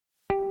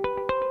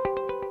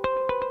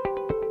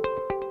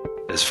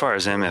as far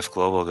as MF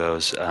Global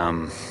goes,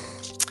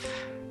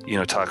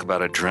 talk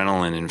about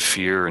adrenaline and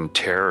fear and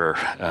terror.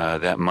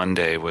 That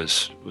Monday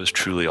was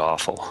truly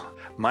awful.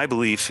 My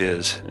belief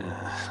is,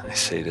 I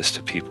say this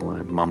to people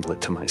and I mumble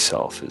it to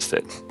myself, is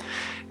that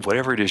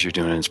whatever it is you're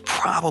doing is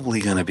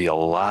probably going to be a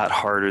lot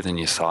harder than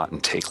you thought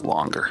and take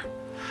longer.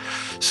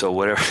 So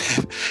whatever,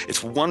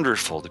 it's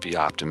wonderful to be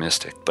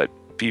optimistic, but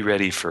be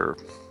ready for,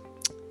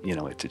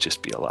 it to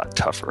just be a lot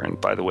tougher.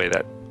 And by the way,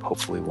 that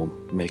hopefully will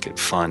make it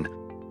fun.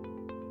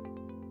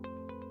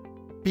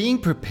 Being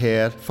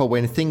prepared for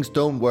when things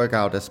don't work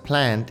out as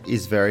planned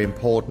is very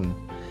important.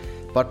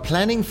 But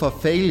planning for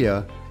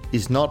failure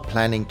is not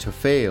planning to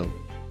fail.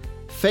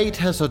 Fate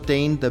has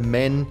ordained the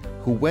men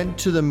who went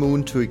to the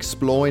moon to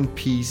explore in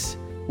peace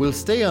will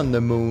stay on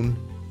the moon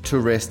to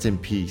rest in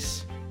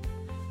peace.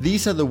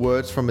 These are the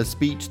words from a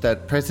speech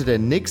that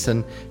President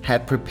Nixon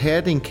had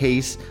prepared in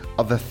case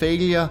of a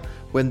failure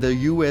when the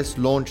US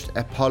launched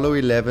Apollo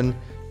 11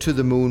 to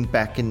the moon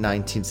back in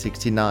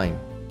 1969.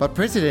 But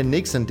President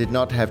Nixon did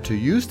not have to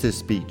use this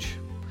speech.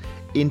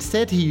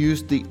 Instead, he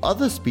used the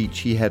other speech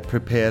he had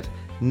prepared,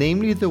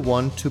 namely the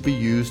one to be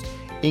used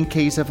in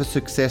case of a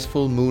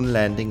successful moon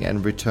landing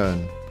and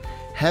return.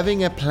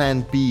 Having a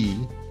plan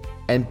B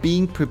and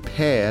being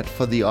prepared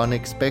for the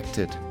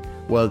unexpected.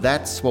 Well,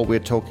 that's what we're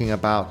talking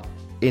about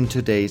in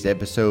today's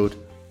episode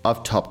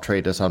of Top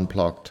Traders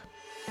Unplugged.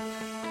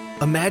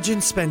 Imagine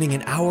spending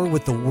an hour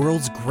with the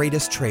world's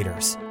greatest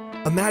traders.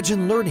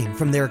 Imagine learning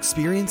from their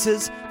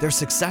experiences, their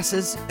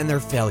successes, and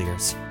their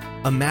failures.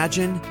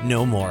 Imagine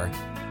no more.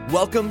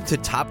 Welcome to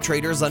Top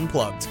Traders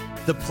Unplugged,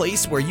 the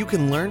place where you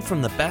can learn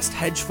from the best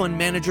hedge fund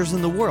managers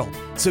in the world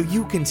so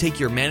you can take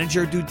your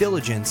manager due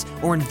diligence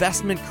or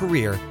investment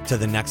career to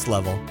the next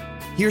level.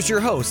 Here's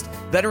your host,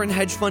 veteran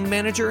hedge fund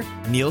manager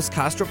Niels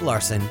Kostrup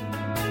Larsen.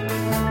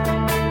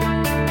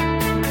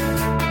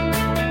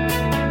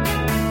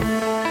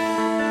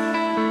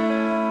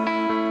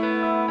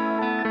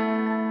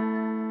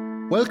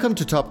 Welcome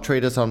to Top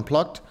Traders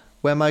Unplugged,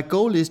 where my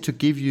goal is to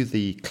give you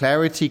the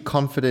clarity,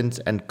 confidence,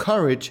 and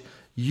courage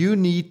you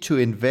need to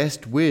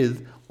invest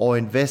with or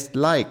invest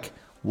like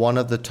one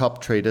of the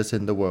top traders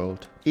in the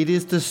world. It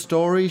is the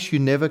stories you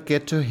never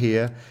get to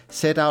hear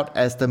set out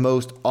as the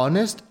most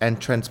honest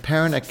and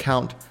transparent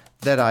account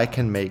that I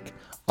can make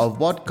of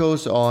what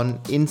goes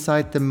on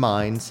inside the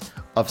minds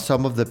of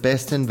some of the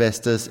best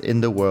investors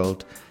in the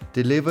world,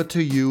 delivered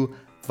to you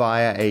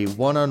via a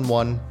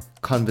one-on-one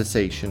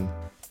conversation.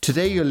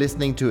 Today you're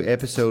listening to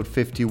episode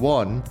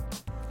 51.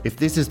 If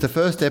this is the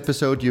first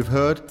episode you've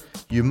heard,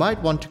 you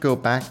might want to go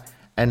back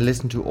and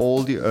listen to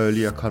all the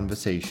earlier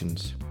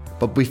conversations.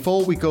 But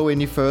before we go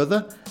any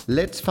further,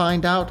 let's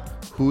find out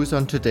who's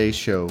on today's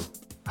show.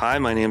 Hi,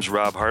 my name's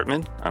Rob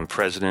Hartman. I'm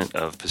president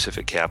of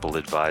Pacific Capital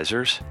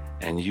Advisors,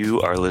 and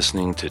you are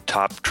listening to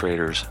Top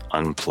Traders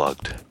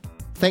Unplugged.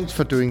 Thanks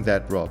for doing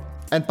that, Rob.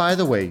 And by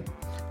the way,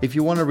 if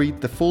you want to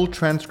read the full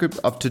transcript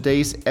of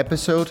today's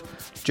episode,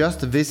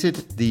 just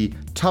visit the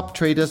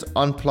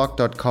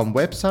toptradersunplugged.com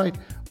website,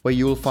 where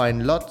you will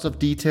find lots of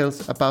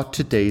details about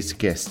today's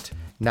guest.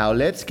 Now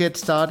let's get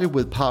started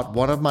with part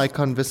one of my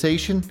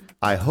conversation.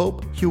 I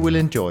hope you will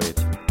enjoy it.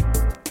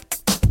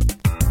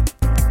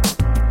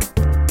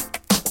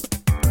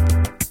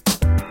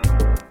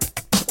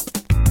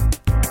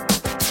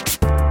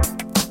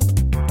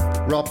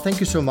 Rob, thank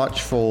you so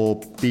much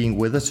for being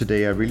with us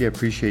today. I really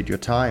appreciate your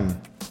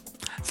time.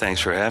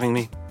 Thanks for having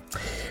me.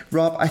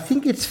 Rob, I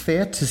think it's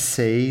fair to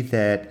say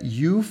that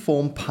you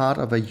form part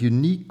of a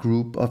unique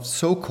group of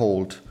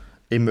so-called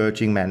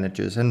emerging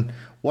managers. And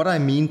what I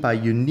mean by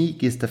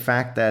unique is the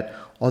fact that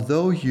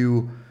although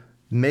you,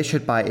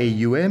 measured by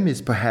AUM,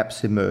 is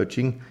perhaps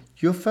emerging,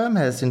 your firm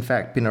has in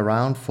fact been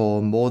around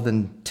for more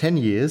than 10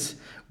 years,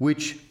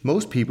 which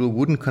most people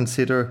wouldn't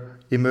consider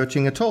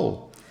emerging at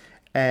all.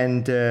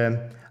 And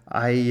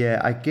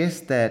I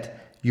guess that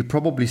you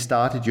probably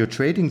started your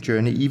trading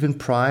journey even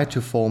prior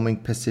to forming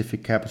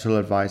Pacific Capital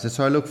Advisors.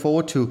 So I look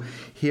forward to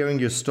hearing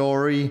your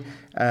story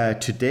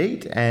to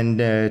date and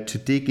to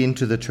dig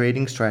into the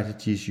trading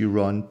strategies you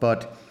run.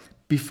 But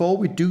before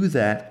we do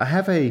that, I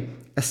have a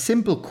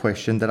simple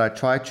question that I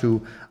try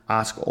to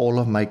ask all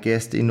of my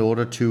guests in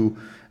order to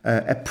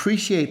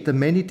appreciate the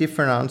many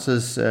different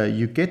answers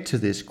you get to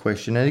this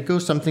question. And it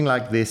goes something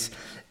like this.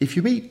 If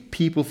you meet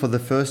people for the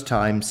first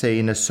time, say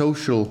in a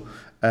social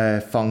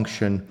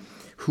function,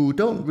 who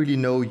don't really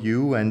know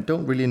you and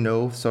don't really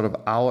know sort of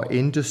our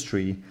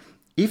industry,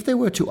 if they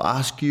were to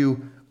ask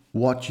you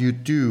what you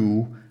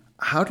do,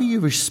 how do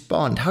you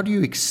respond? How do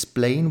you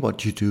explain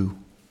what you do?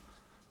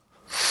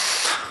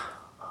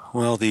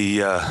 Well,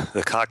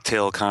 the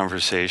cocktail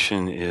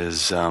conversation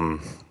is,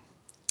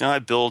 I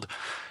build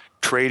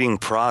trading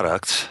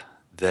products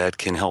that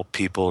can help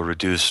people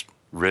reduce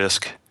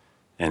risk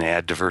and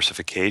add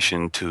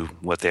diversification to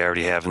what they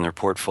already have in their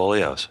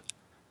portfolios.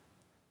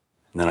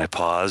 And then I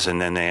pause, and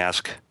then they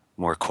ask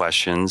more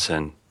questions,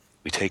 and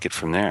we take it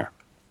from there.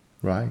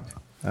 Right.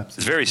 Absolutely.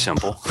 It's very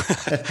simple.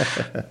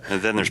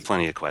 And then there's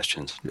plenty of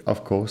questions.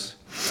 Of course.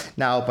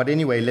 Now, but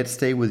anyway, let's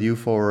stay with you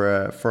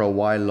for a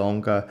while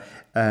longer.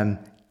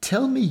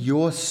 Tell me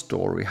your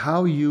story,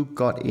 how you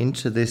got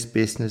into this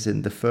business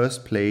in the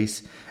first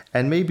place,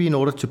 and maybe in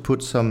order to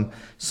put some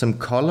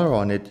color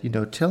on it,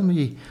 tell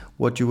me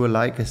what you were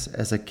like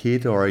as a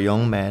kid or a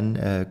young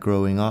man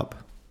growing up.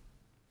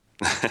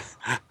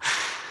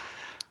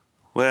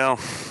 Well,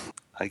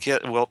 I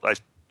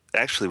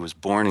actually was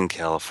born in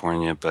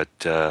California, but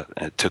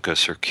I took a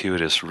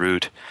circuitous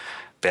route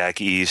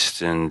back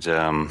east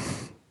and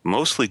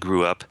mostly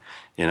grew up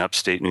in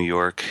upstate New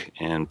York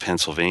and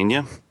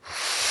Pennsylvania.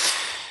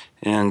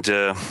 And,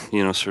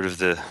 sort of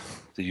the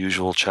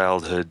usual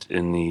childhood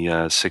in the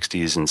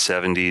 60s and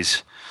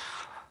 70s.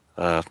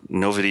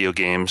 No video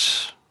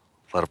games,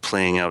 a lot of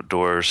playing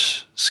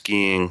outdoors,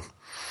 skiing,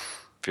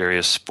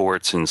 various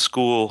sports in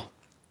school.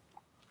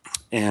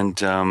 And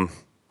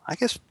I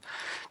guess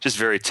just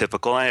very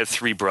typical. I had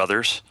 3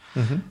 brothers.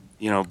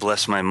 Mm-hmm.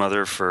 Bless my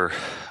mother for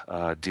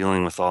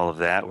dealing with all of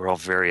that. We're all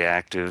very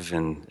active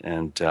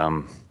and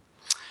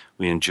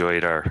we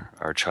enjoyed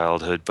our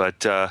childhood.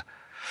 But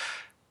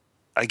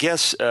I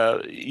guess,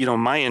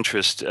 my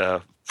interest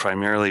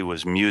primarily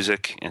was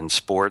music and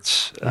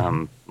sports.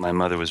 Mm-hmm. My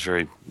mother was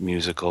very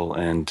musical,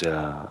 and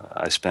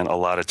I spent a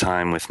lot of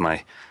time with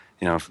my,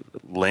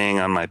 laying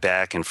on my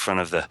back in front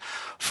of the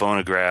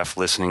phonograph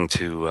listening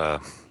to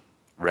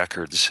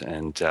records.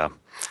 And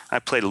I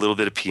played a little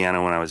bit of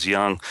piano when I was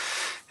young.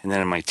 And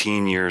then in my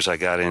teen years, I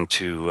got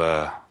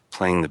into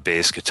playing the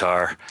bass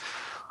guitar,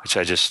 which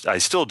I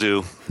still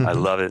do. Mm-hmm. I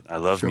love it. I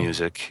love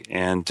music.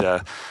 And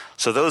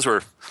so those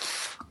were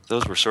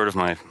sort of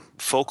my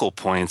focal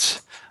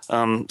points.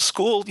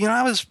 School,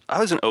 I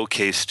was an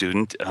okay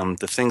student.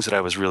 The things that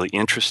I was really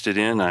interested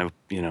in, I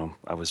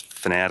was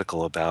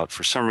fanatical about.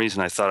 For some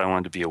reason, I thought I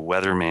wanted to be a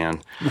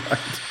weatherman. Right.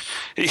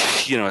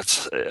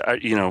 It's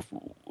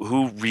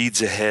who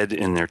reads ahead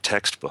in their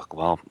textbook?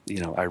 Well,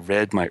 I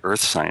read my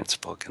earth science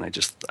book, and I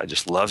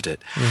just loved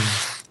it.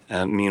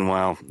 Mm.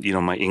 Meanwhile,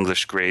 my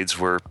English grades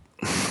were,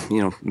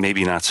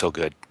 maybe not so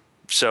good.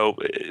 So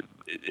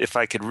if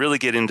I could really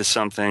get into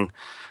something,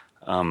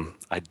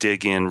 I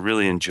dig in,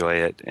 really enjoy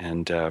it,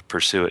 and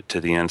pursue it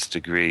to the nth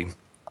degree.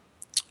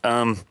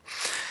 And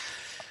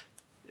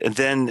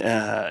then,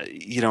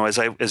 as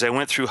I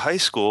went through high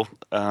school,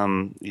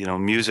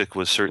 music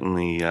was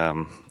certainly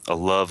a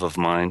love of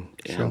mine,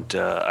 sure. And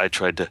I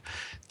tried to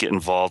get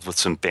involved with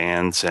some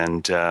bands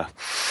and,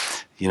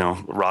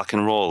 rock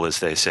and roll, as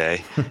they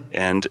say,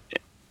 and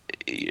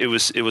it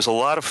was a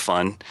lot of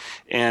fun.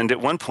 And at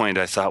one point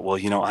I thought, well,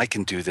 I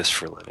can do this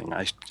for a living.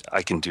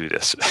 I can do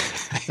this.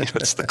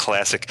 It's the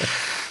classic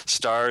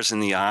stars in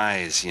the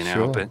eyes,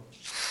 sure. But,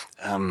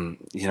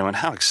 and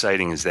how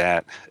exciting is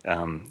that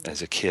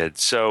as a kid?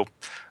 So,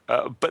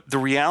 but the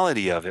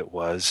reality of it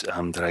was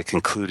that I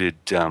concluded,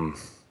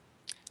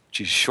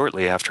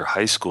 shortly after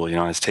high school,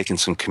 I was taking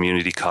some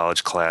community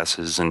college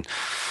classes and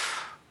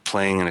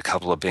playing in a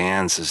couple of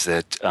bands, is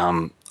that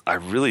I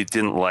really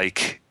didn't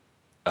like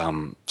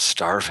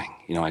starving.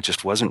 I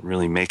just wasn't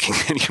really making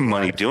any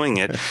money doing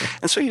it.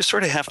 And so you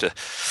sort of have to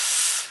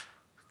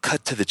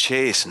cut to the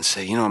chase and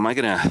say, am I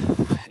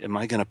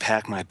gonna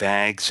pack my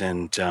bags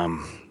and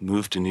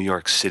move to New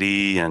York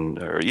City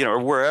or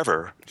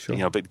wherever,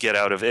 sure. But get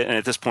out of it. And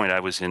at this point I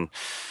was in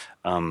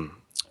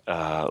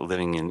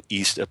living in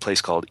a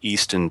place called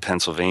Easton,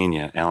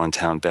 Pennsylvania,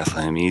 Allentown,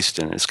 Bethlehem,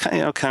 Easton. It's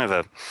kind of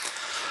a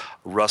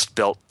Rust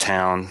Belt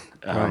town.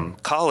 Right.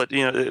 College,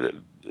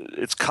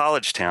 it's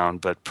college town,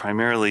 but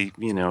primarily,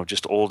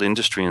 just old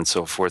industry and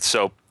so forth.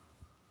 So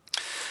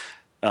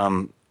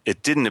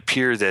it didn't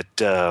appear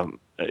that,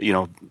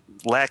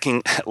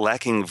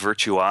 lacking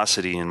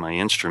virtuosity in my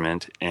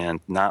instrument and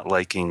not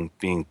liking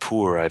being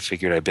poor, I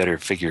figured I better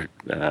figure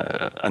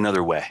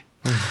another way.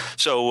 Mm.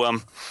 So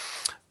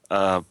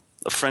a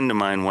friend of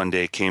mine one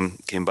day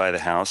came by the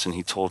house, and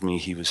he told me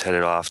he was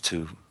headed off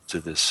to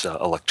this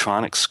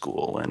electronics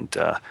school, and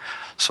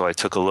so I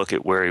took a look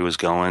at where he was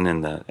going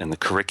and the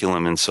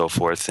curriculum and so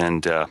forth,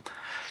 and to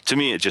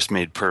me it just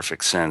made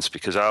perfect sense,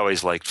 because I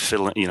always liked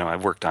fiddling. I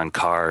worked on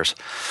cars,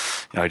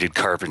 I did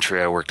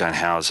carpentry, I worked on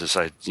houses,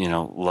 I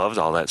loved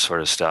all that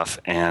sort of stuff,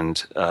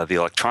 and the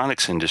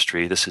electronics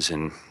industry. This is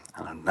in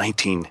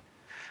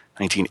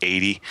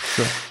 1980.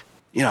 Sure.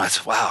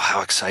 It's wow,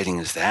 how exciting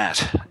is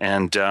that?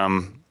 And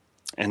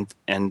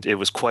it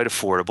was quite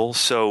affordable,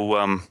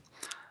 so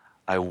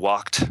I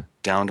walked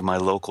down to my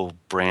local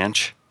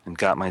branch and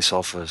got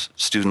myself a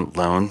student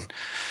loan,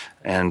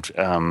 and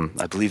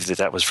I believe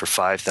that was for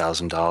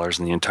 $5,000,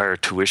 and the entire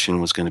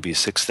tuition was going to be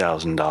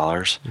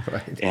 $6,000.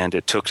 Right. And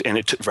it took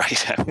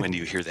right. When do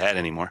you hear that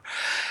anymore?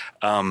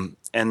 And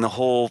the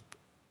whole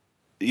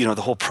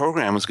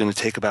program was going to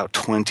take about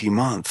 20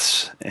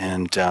 months,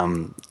 and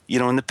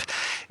it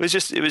was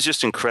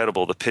just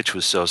incredible. The pitch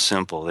was so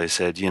simple. They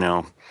said,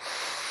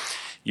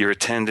 your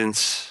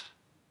attendance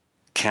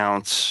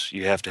counts,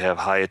 you have to have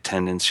high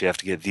attendance, you have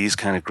to get these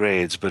kind of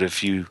grades, but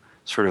if you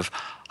sort of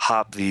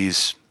hop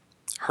these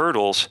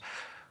hurdles,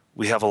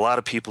 we have a lot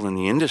of people in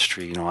the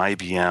industry,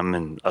 IBM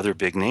and other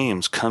big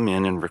names come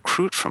in and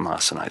recruit from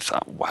us. And I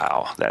thought,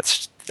 wow,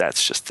 that's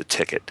just the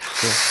ticket.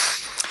 Yeah.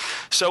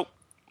 So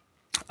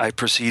I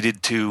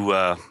proceeded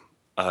to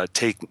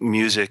take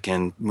music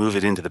and move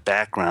it into the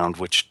background,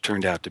 which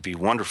turned out to be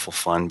wonderful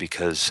fun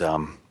because,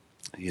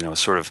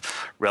 sort of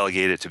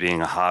relegated to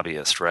being a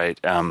hobbyist, right?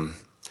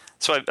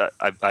 So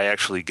I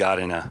actually got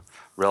in a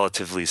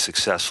relatively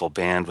successful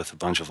band with a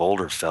bunch of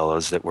older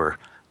fellows that were,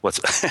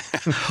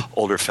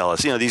 older fellows?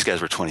 These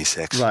guys were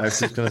 26. Right, I was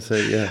just going to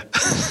say, yeah.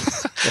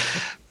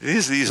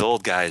 These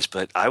old guys,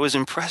 but I was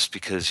impressed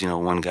because,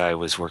 one guy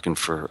was working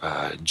for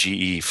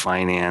GE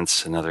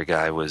Finance, another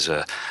guy was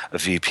a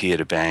VP at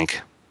a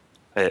bank.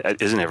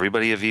 Isn't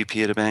everybody a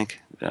VP at a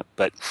bank? Yeah,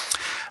 but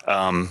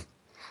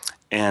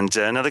and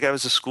another guy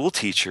was a school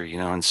teacher,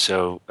 and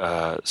so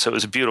it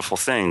was a beautiful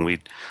thing.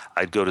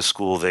 I'd go to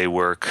school, they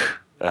work,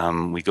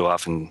 we go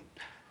off and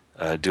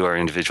do our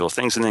individual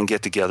things, and then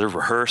get together,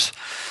 rehearse,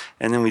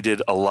 and then we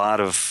did a lot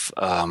of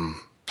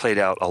played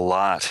out a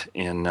lot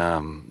in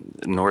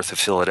north of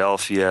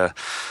Philadelphia,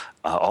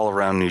 all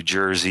around New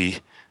Jersey.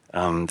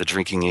 The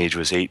drinking age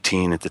was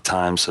 18 at the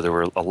time, so there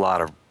were a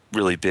lot of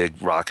really big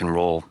rock and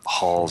roll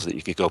halls that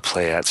you could go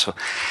play at. So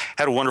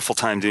had a wonderful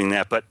time doing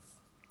that. But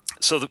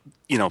so the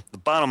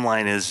bottom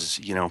line is,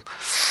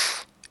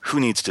 who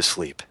needs to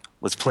sleep?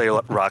 Let's play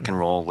rock and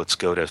roll. Let's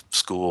go to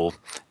school.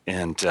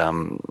 And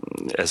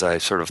as I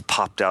sort of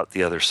popped out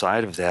the other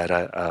side of that,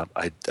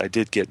 I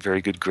did get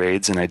very good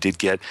grades, and I did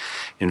get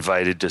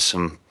invited to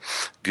some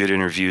good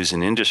interviews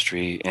in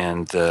industry.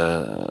 And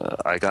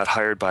I got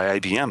hired by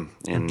IBM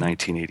in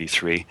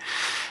 1983.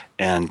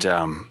 And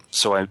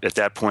so at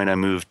that point, I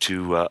moved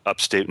to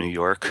upstate New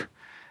York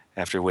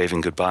after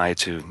waving goodbye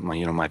to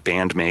my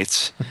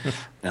bandmates.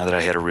 Now that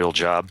I had a real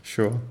job.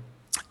 Sure.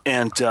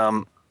 And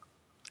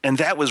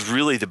that was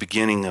really the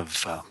beginning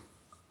of, a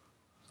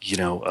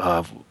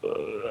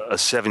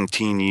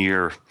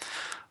 17-year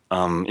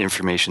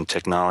information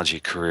technology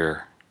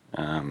career.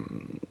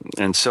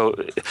 And so,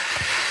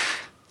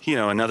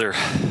 another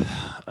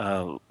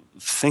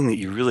thing that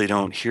you really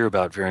don't hear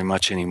about very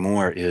much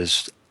anymore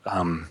is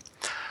one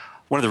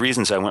of the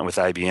reasons I went with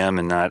IBM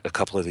and not a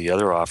couple of the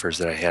other offers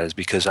that I had is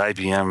because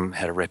IBM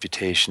had a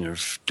reputation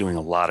of doing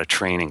a lot of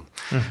training.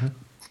 Mm-hmm.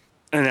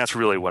 And that's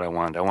really what I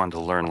wanted. I wanted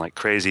to learn like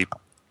crazy.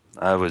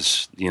 I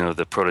was,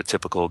 the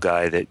prototypical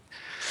guy that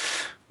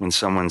when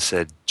someone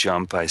said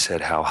jump, I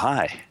said how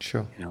high.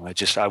 Sure.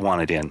 I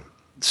wanted in.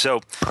 So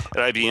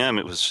at IBM,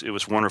 it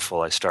was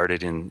wonderful. I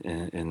started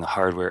in the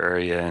hardware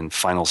area and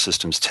final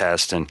systems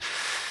test, and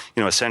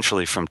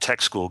essentially from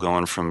tech school,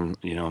 going from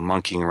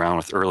monkeying around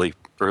with early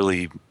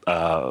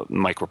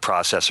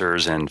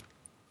microprocessors and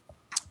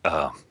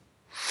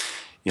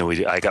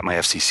I got my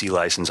FCC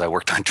license. I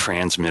worked on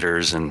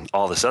transmitters and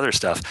all this other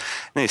stuff.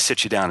 And they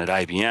sit you down at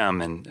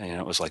IBM, and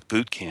it was like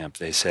boot camp.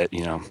 They said,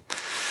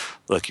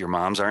 look, your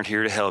moms aren't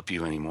here to help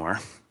you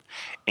anymore,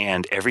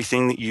 and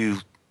everything that you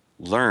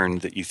learned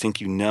that you think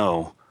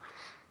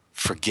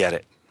forget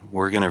it.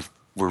 We're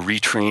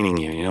retraining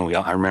you.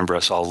 I remember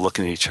us all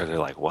looking at each other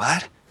like,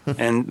 what?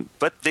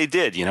 But they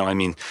did.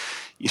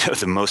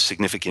 The most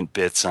significant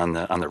bits on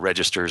the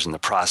registers and the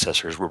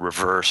processors were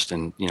reversed,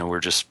 and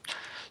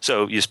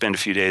so you spend a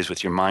few days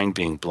with your mind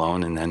being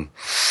blown, and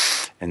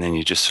then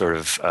you just sort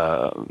of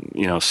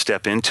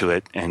step into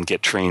it and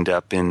get trained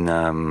up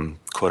in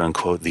quote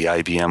unquote the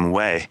IBM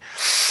way.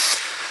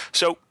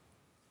 So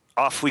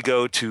off we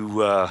go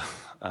to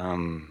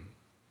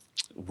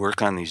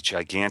work on these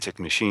gigantic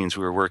machines.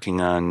 We were working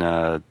on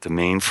the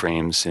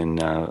mainframes in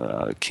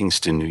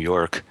Kingston, New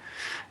York,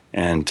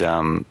 and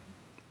the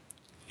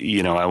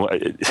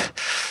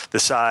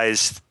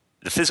size.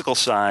 The physical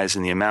size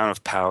and the amount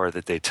of power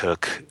that they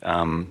took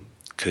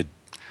could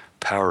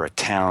power a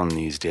town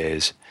these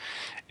days,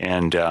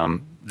 and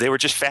they were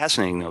just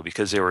fascinating though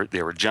because they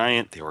were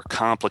giant, they were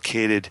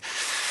complicated.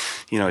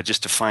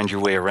 Just to find your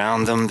way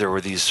around them, there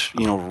were these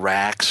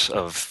racks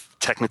of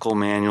technical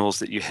manuals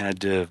that you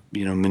had to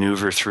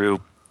maneuver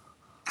through,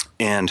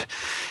 and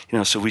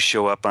so we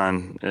show up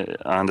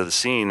onto the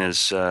scene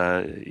as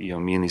me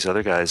and these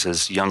other guys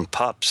as young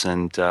pups,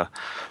 and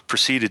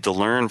proceeded to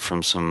learn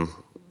from some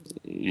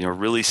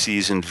really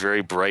seasoned,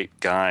 very bright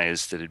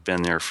guys that had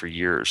been there for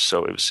years.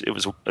 So it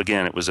was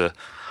a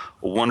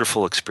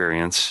wonderful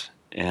experience.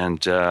 And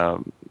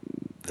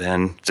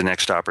then the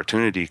next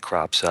opportunity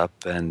crops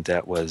up, and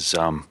that was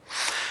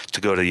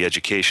to go to the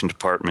education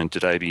department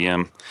at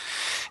IBM.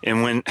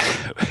 And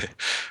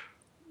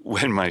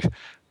when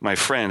my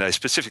friend, I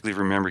specifically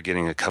remember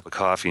getting a cup of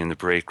coffee in the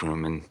break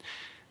room, and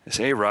I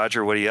say, "Hey,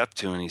 Roger, what are you up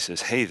to?" And he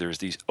says, "Hey, there's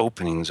these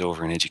openings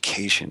over in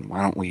education.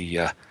 Why don't we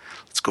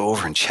let's go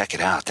over and check it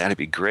out. That'd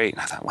be great."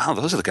 And I thought, wow,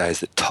 those are the guys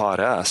that taught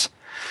us.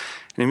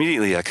 And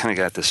immediately I kind of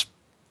got this,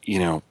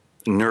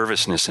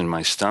 nervousness in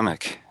my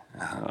stomach.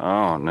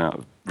 Oh,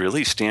 no,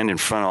 really stand in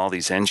front of all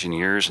these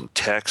engineers and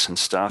techs and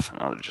stuff?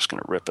 Oh, they're just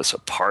going to rip us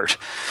apart.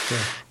 Yeah.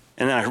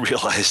 And then I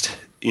realized,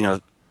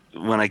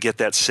 when I get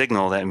that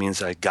signal, that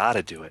means I got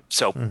to do it.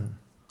 So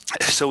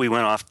we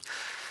went off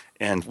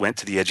and went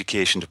to the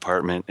education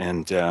department,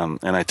 and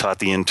I taught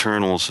the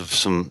internals of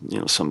some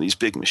of these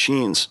big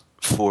machines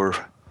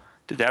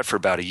did that for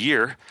about a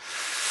year.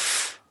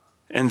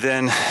 And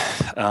then,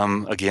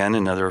 again,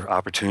 another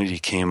opportunity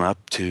came up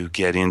to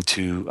get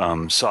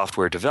into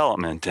software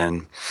development,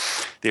 and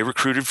they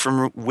recruited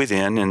from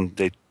within, and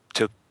they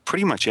took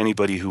pretty much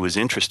anybody who was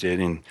interested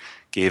and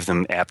gave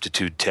them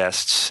aptitude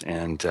tests.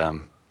 And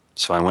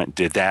so I went and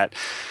did that,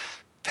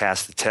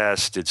 passed the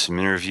test, did some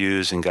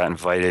interviews, and got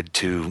invited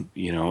to,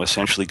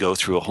 essentially go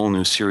through a whole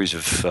new series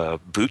of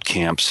boot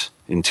camps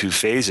in 2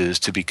 phases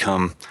to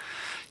become,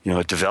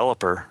 a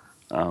developer.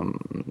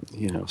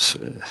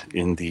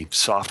 In the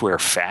software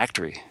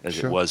factory, as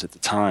it was at the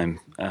time,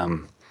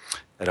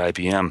 at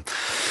IBM.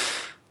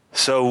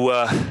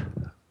 So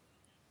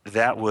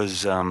that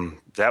was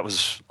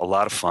a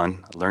lot of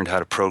fun. I learned how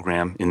to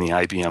program in the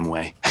IBM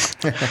way,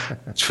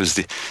 which was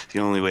the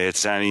only way.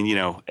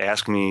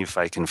 Ask me if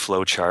I can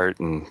flowchart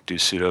and do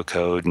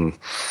pseudocode and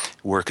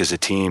work as a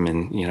team,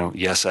 and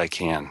yes, I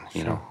can.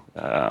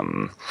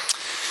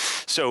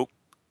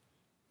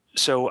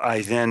 So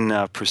I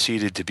then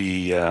proceeded to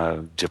be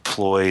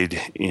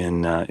deployed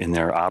in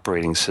their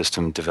operating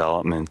system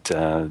development.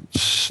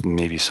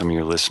 Maybe some of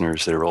your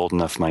listeners that are old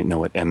enough might know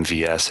what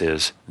MVS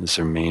is. It's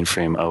their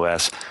mainframe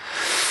OS.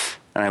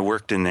 And I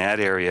worked in that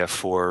area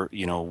for,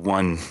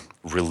 one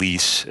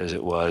release, as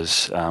it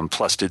was,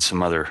 plus did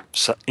some other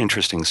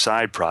interesting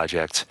side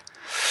projects.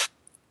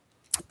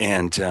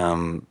 And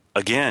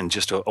again,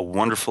 just a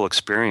wonderful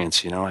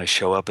experience. I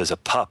show up as a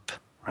pup.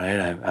 Right.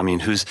 I'm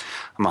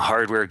a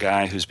hardware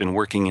guy who's been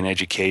working in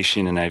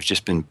education, and I've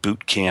just been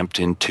boot camped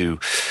into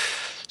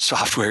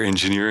software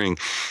engineering.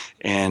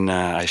 And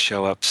I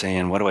show up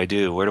saying, "What do I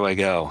do? Where do I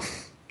go?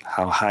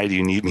 How high do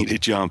you need me to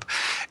jump?"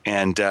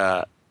 And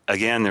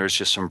again, there's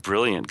just some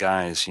brilliant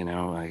guys.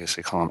 I guess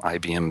they call them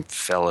IBM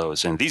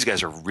fellows, and these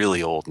guys are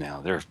really old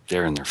now.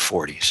 They're in their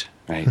 40s,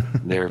 right?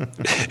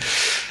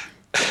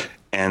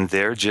 And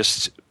they're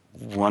just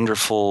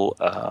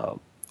wonderful.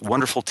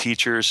 Wonderful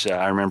teachers.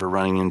 I remember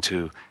running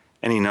into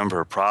any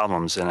number of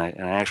problems, and I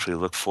actually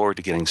look forward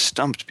to getting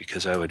stumped,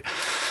 because I would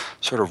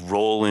sort of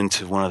roll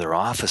into one of their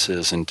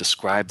offices and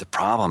describe the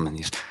problem,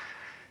 and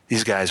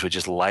these guys would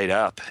just light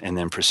up and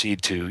then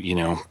proceed to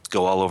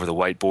go all over the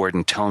whiteboard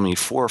and tell me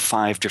 4 or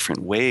 5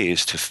 different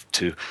ways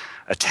to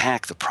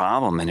attack the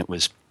problem. And it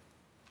was,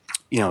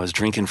 I was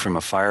drinking from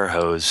a fire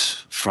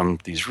hose from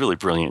these really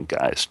brilliant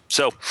guys.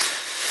 So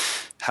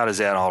how does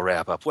that all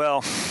wrap up?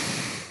 Well,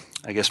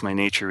 I guess my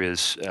nature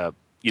is,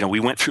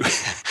 we went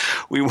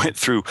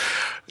through,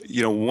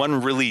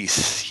 one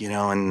release,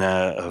 and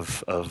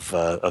of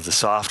the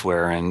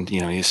software, and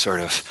you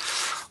sort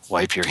of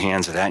wipe your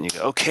hands of that, and you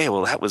go, okay,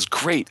 well, that was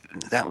great,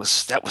 that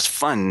was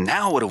fun.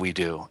 Now what do we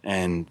do?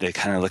 And they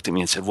kind of looked at me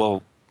and said,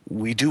 well,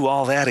 we do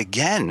all that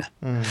again.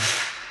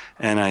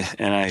 And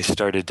I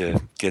started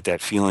to get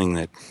that feeling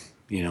that,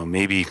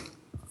 maybe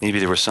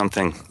there was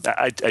something.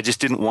 I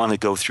just didn't want to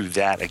go through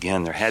that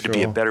again. There had to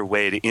be a better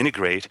way to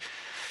integrate.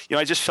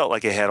 I just felt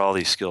like I had all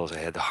these skills. I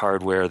had the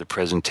hardware, the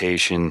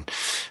presentation,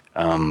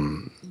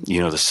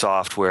 the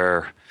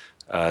software.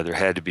 There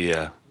had to be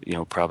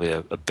probably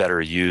a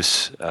better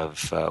use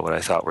of what I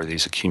thought were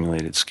these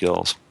accumulated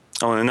skills.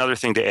 Oh, and another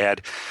thing to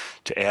add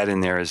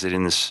in there is that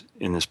in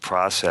this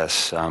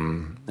process,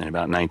 in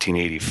about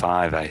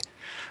 1985,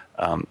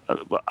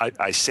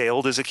 I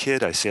sailed as a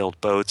kid. I sailed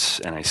boats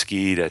and I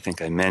skied. I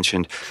think I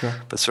mentioned,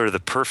 but sort of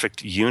the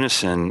perfect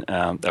unison,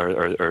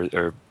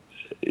 or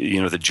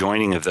the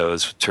joining of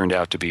those turned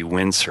out to be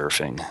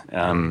windsurfing,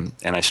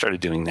 and I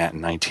started doing that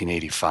in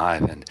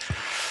 1985, and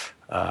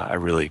I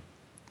really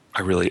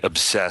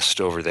obsessed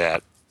over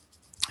that.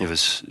 It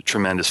was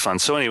tremendous fun.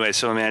 So anyway,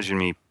 imagine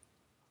me.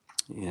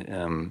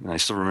 I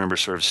still remember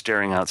sort of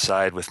staring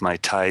outside with my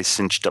tie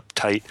cinched up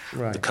tight,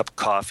 with a cup of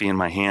coffee in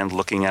my hand,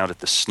 looking out at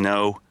the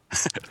snow,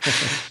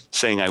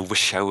 saying,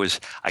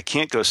 I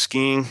can't go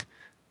skiing,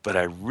 but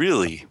I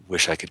really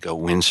wish I could go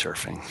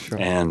windsurfing.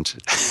 And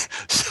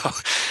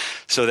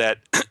so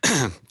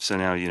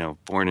now,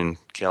 born in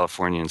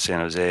California in San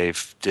Jose,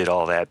 did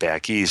all that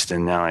back east,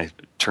 and now I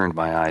turned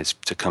my eyes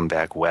to come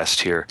back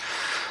west here,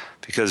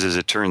 because as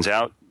it turns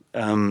out,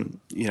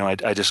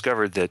 I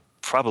discovered that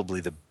probably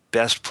the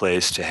best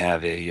place to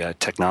have a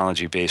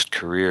technology-based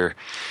career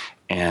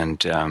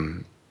and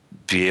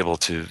be able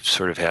to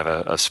sort of have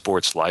a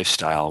sports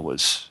lifestyle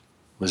was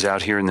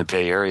out here in the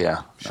Bay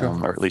Area,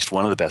 or at least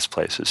one of the best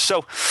places.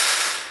 So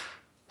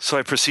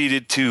I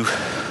proceeded to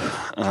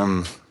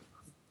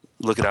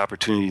look at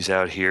opportunities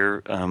out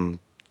here.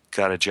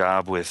 Got a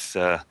job with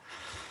a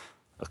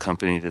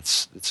company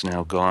that's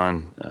now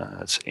gone.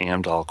 It's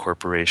Amdahl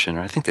Corporation.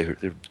 I think they're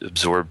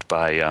absorbed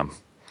by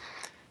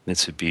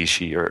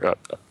Mitsubishi, or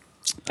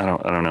I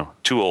don't know.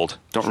 Too old.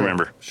 Don't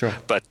remember.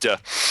 But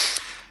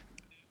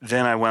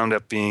then I wound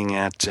up being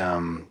at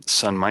Sun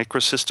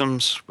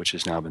Microsystems, which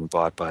has now been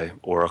bought by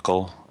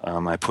Oracle.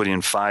 I put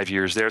in 5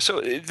 years there. So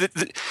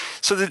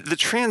the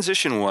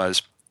transition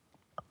was,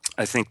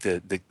 I think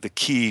the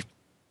key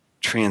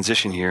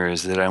transition here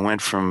is that I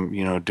went from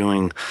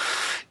doing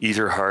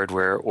either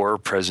hardware or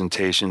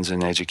presentations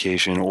in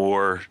education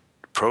or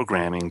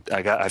programming,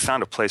 I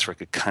found a place where I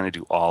could kind of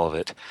do all of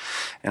it,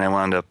 and I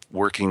wound up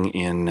working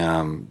in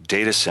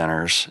data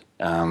centers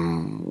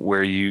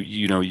where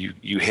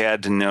you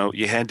had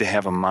to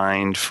have a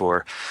mind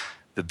for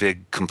the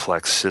big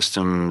complex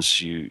systems.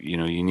 You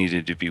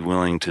needed to be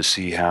willing to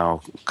see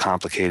how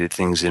complicated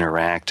things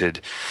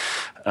interacted,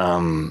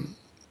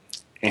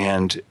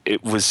 and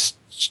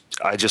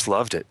I just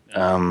loved it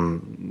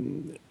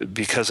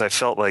because I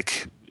felt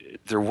like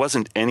there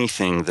wasn't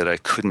anything that I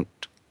couldn't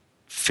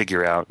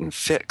figure out and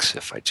fix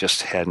if I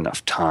just had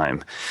enough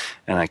time,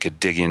 and I could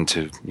dig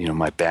into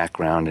my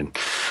background and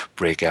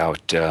break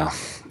out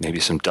maybe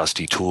some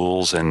dusty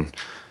tools and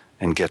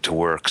get to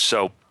work.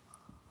 So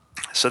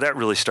that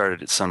really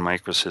started at Sun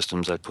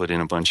Microsystems. I put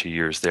in a bunch of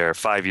years there,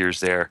 5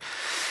 years there,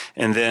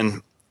 and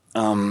then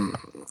I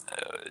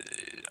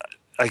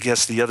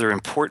guess the other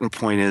important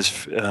point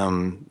is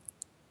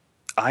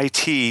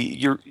IT.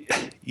 You're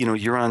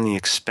on the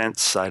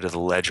expense side of the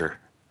ledger.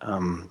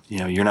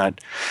 You're not.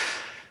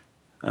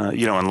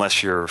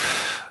 Unless you're,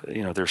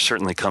 there's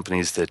certainly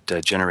companies that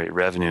generate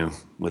revenue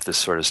with this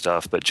sort of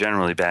stuff, but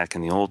generally back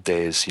in the old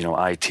days,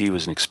 IT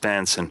was an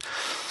expense, and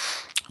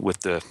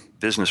with the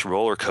business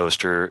roller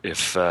coaster,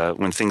 if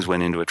when things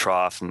went into a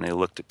trough and they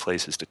looked at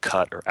places to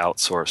cut or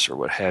outsource or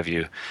what have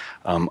you,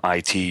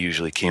 IT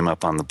usually came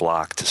up on the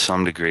block to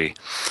some degree.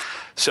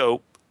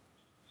 So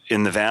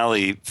in the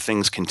Valley,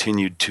 things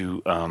continued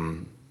to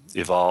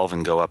evolve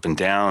and go up and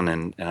down,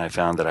 and I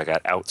found that I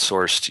got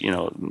outsourced.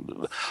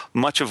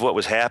 Much of what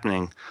was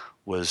happening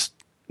was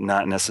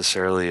not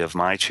necessarily of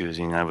my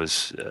choosing. I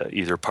was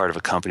either part of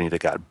a company that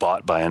got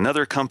bought by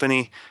another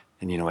company,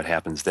 and what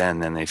happens then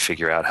they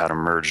figure out how to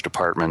merge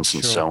departments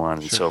and so on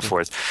and so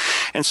forth.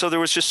 And so there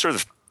was just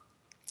sort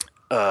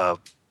of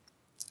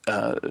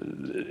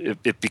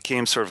it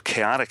became sort of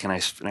chaotic, and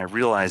I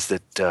realized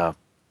that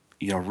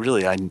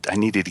really I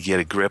needed to get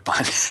a grip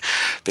on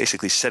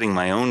basically setting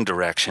my own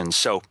direction.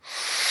 So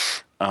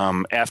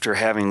after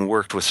having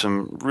worked with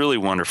some really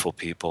wonderful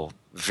people,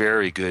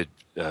 very good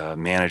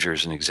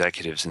managers and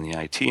executives in the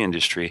IT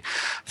industry,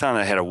 I found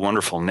I had a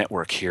wonderful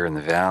network here in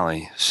the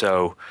Valley.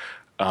 So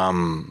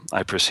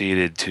I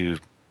proceeded to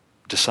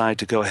decide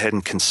to go ahead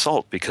and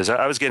consult, because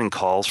I was getting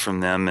calls from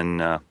them, and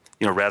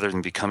rather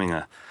than becoming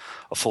a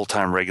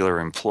full-time regular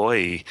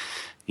employee,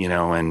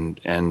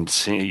 and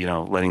see,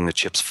 letting the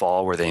chips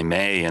fall where they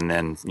may, and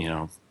then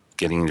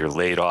getting either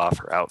laid off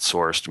or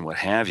outsourced and what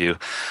have you,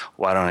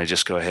 why don't I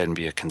just go ahead and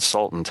be a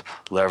consultant,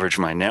 leverage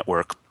my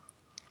network,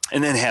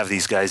 and then have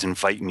these guys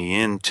invite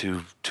me in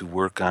to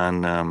work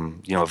on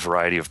a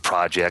variety of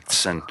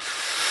projects and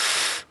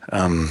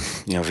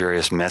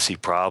various messy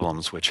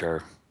problems, which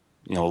are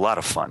a lot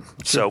of fun.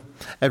 So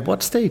at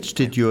what stage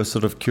did your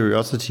sort of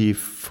curiosity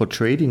for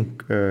trading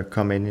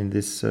come in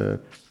this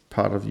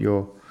part of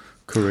your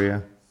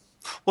career?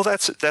 Well,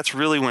 that's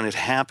really when it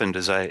happened.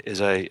 As I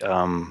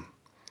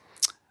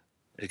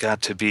it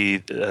got to be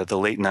the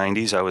late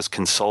 90s, I was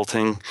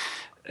consulting,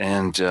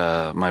 and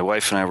my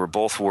wife and I were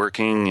both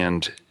working,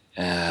 and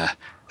the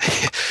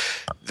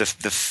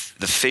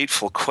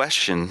fateful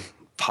question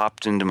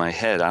popped into my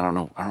head. I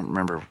don't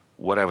remember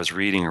what I was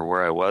reading or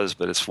where I was,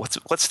 but it's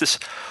what's this?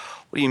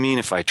 What do you mean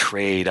if I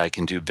trade, I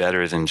can do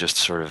better than just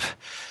sort of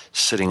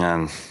sitting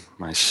on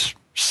my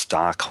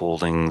stock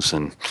holdings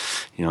and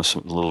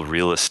some little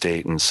real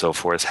estate and so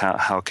forth?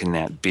 How can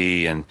that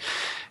be? And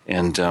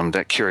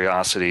that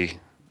curiosity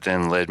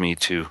then led me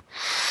to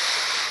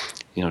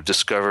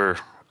discover,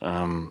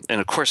 and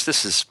of course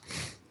this is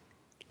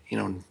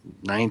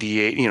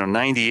 98.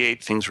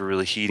 98 things were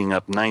really heating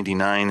up.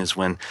 99 is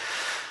when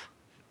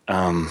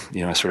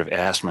I sort of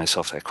asked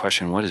myself that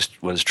question: what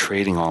is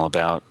trading all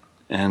about?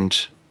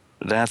 And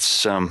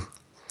that's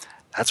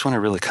when I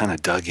really kind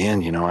of dug in.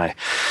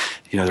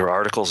 There were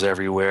articles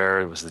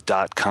everywhere. It was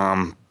the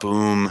 .com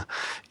boom.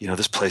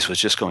 This place was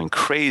just going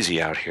crazy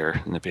out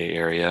here in the Bay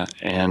Area,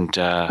 and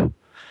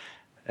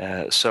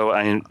so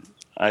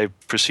I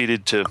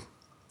proceeded to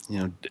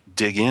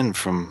dig in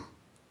from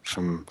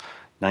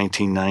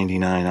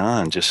 1999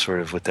 on, just sort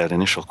of with that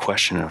initial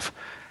question of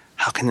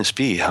how can this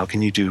be? How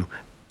can you do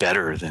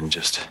better than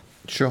just?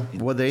 Sure.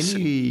 Were there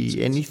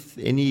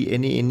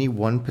any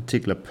one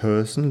particular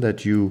person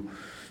that you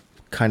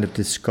kind of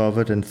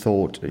discovered and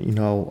thought,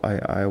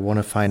 I want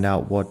to find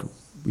out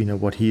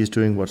what he is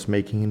doing, what's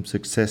making him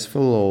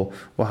successful,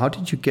 or how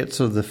did you get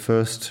sort of the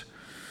first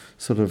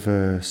sort of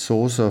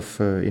source of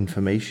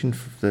information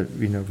that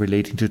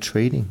relating to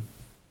trading?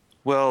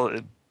 Well,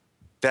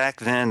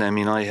 back then,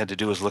 all you had to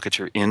do was look at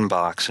your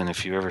inbox, and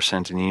if you ever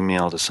sent an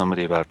email to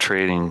somebody about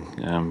trading,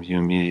 you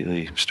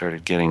immediately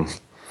started getting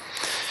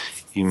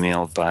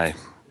emailed by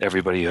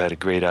everybody who had a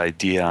great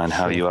idea on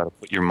how you ought to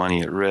put your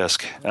money at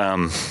risk.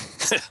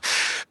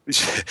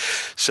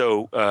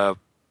 So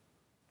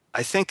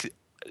I think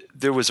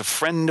there was a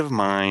friend of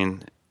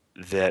mine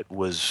that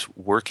was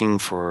working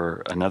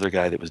for another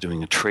guy that was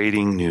doing a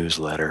trading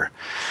newsletter.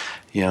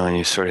 And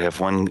you sort of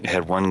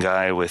had one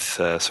guy with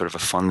sort of a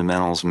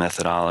fundamentals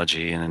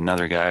methodology and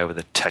another guy with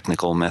a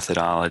technical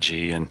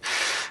methodology, and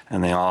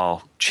they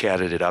all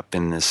chatted it up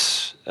in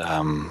this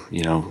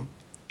emailed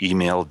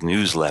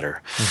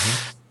newsletter.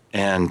 Mm-hmm.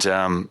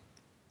 And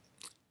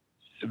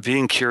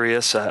being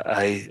curious,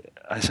 I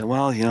said,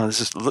 well,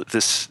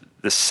 this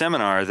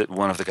seminar that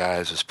one of the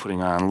guys was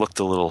putting on looked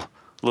a little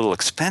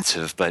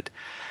expensive, but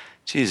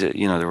geez,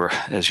 there were,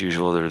 as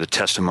usual, there were the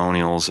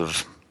testimonials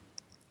of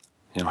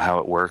how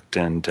it worked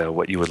and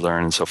what you would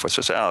learn and so forth. So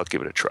I said, I'll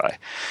give it a try.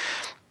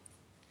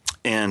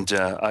 And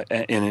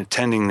in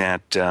attending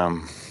that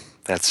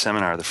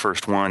seminar, the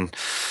first one,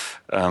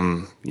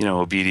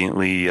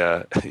 obediently,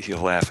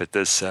 you'll laugh at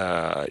this.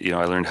 I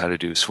learned how to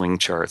do swing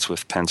charts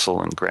with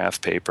pencil and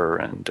graph paper,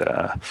 and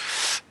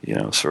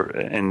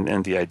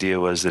and the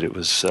idea was that it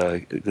was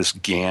this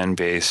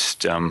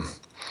GAN-based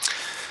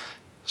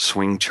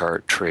swing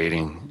chart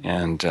trading,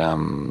 and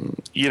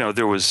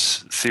there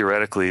was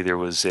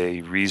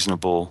a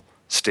reasonable,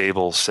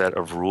 stable set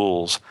of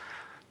rules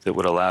that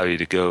would allow you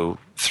to go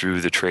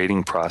through the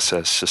trading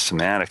process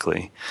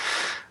systematically.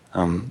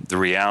 The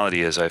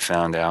reality, as I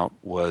found out,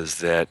 was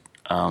that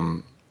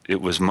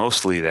it was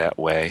mostly that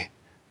way,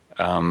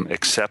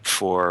 except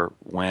for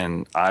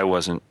when I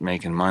wasn't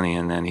making money,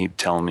 and then he'd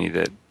tell me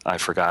that I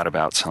forgot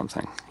about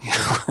something.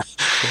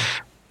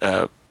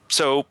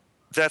 So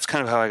that's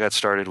kind of how I got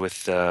started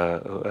with,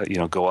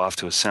 go off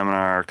to a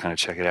seminar, kind of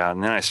check it out.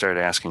 And then I started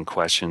asking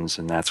questions,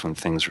 and that's when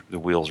the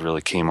wheels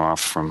really came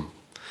off from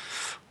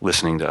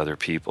listening to other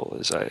people.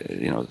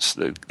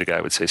 The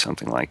guy would say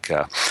something like,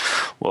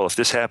 well, if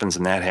this happens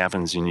and that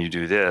happens and you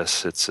do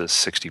this, it's a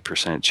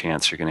 60%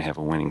 chance you're going to have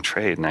a winning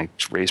trade. And I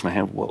raised my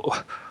hand,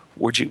 well,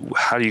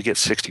 how do you get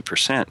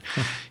 60%?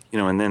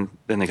 And then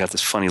they got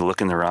this funny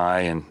look in their eye,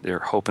 and they're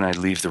hoping I'd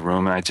leave the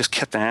room. And I just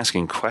kept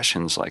asking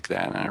questions like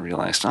that, and I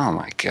realized, oh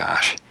my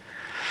gosh,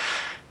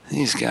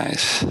 these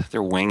guys,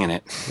 they're winging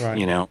it, right.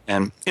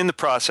 And in the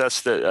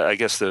process, I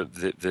guess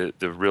the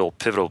real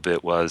pivotal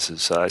bit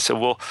was I said,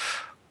 well,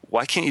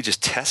 why can't you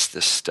just test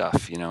this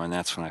stuff? And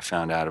that's when I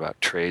found out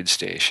about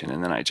TradeStation,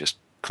 and then I just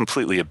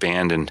completely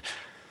abandoned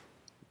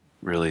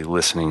really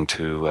listening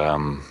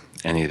to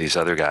any of these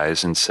other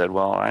guys and said,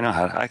 well, I know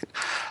I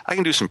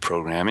can do some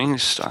programming.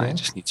 I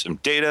just need some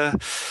data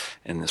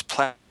in this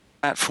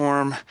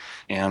platform.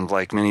 And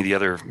like many of the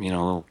other,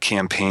 little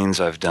campaigns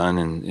I've done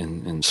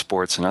in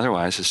sports and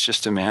otherwise, it's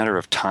just a matter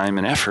of time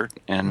and effort.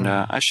 And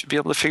I should be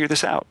able to figure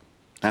this out.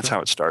 That's how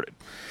it started.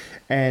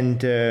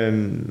 And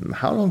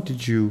how long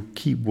did you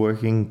keep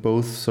working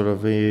both sort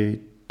of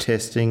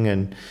testing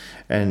and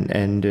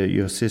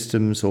your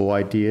systems or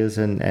ideas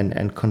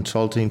and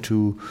consulting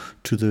to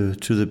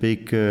the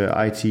big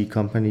IT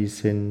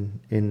companies in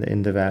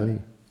the Valley?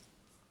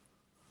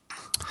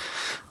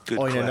 Good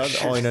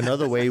question. Or in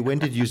another way, when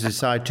did you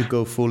decide to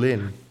go full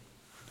in?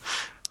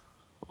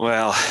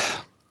 Well,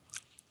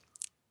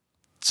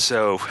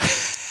 so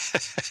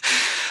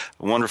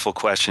wonderful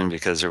question,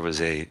 because there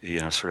was a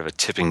sort of a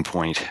tipping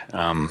point.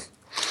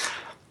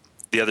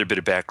 The other bit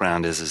of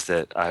background is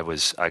that I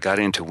got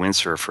into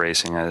windsurf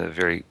racing on a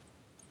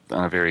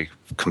very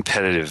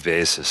competitive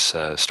basis,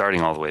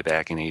 starting all the way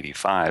back in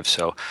 '85.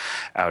 So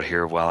out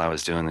here, while I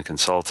was doing the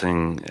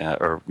consulting,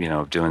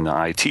 doing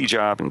the IT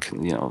job, and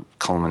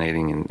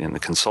culminating in the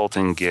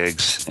consulting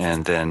gigs,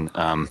 and then,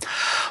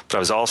 but I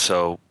was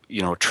also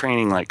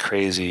training like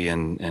crazy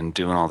and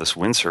doing all this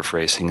windsurf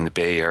racing in the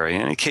Bay Area,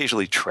 and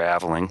occasionally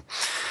traveling.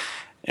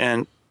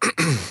 And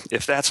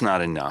if that's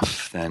not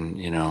enough, then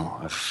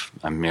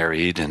I'm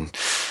married, and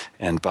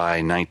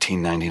by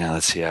 1999,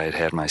 let's see, I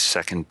had my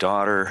second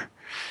daughter,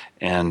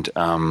 and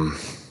so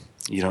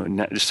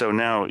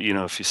now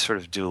if you sort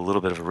of do a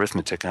little bit of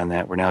arithmetic on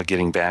that, we're now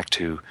getting back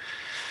to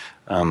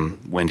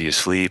when do you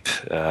sleep?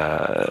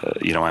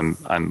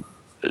 I'm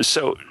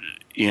so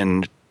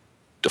in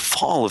the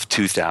fall of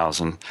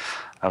 2000,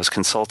 I was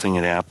consulting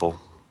at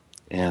Apple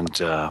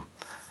and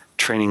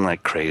training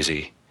like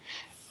crazy.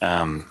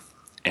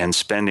 And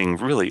spending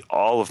really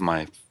all of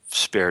my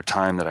spare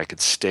time that I could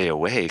stay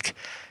awake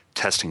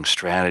testing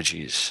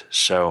strategies.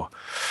 So,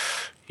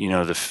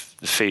 the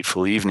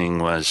fateful evening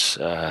was,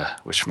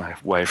 which my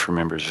wife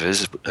remembers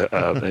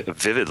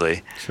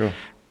vividly. Sure.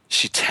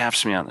 She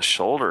taps me on the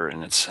shoulder,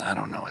 and it's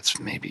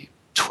maybe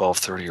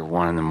 12:30 or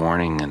 1 in the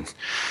morning, and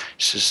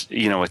she says,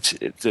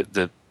 it's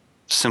the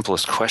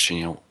simplest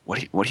question,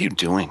 what are you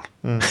doing?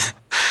 Mm.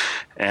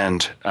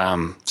 And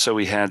so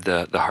we had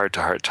the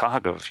heart-to-heart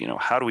talk of,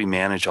 how do we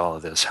manage all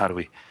of this? How do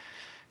we,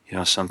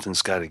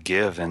 something's got to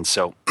give. And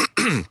so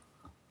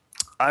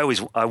I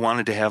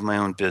wanted to have my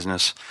own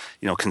business.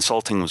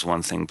 Consulting was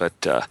one thing, but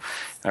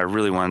I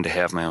really wanted to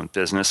have my own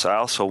business. I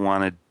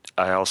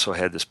also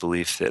had this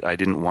belief that I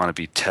didn't want to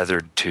be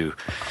tethered to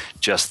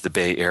just the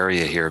Bay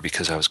Area here,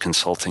 because I was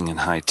consulting in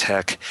high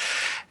tech.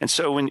 And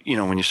so when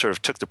you sort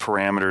of took the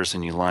parameters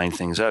and you line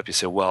things up, you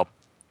said, well,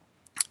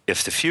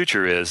 if the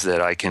future is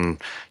that I can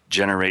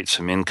generate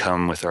some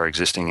income with our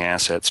existing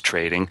assets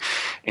trading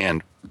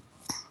and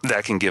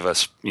that can give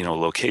us,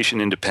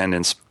 location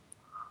independence,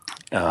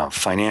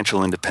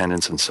 financial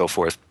independence, and so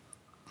forth.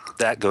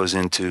 That goes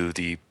into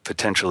the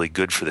potentially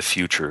good for the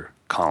future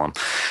column.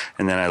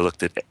 And then I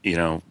looked at,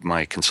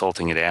 my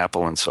consulting at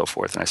Apple and so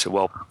forth, and I said,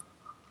 well,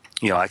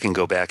 I can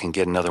go back and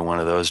get another one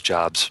of those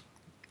jobs,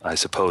 I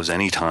suppose,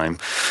 anytime.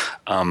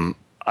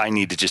 I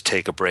need to just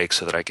take a break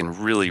so that I can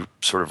really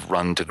sort of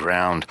run to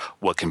ground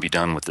what can be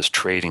done with this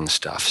trading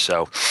stuff.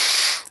 So,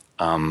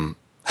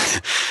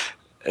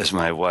 as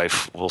my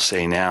wife will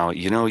say now,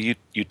 you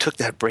took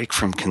that break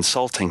from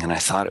consulting, and I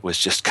thought it was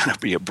just going to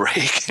be a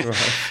break.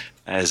 Right.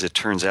 As it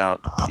turns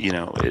out,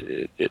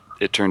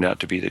 it turned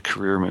out to be the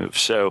career move.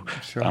 So,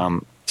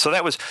 sure. So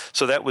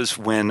that was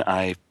when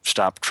I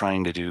stopped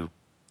trying to do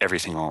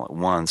everything all at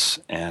once,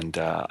 and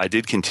I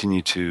did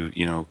continue to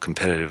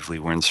competitively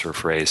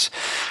windsurf race,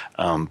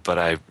 but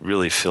I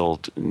really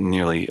filled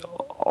nearly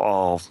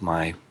all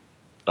my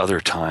other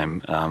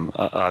time,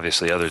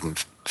 obviously other than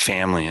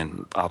family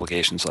and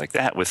obligations like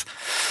that, with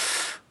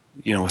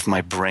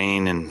my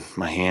brain and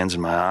my hands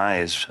and my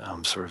eyes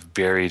sort of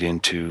buried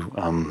into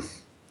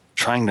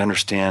trying to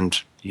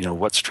understand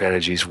what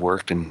strategies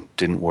worked and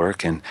didn't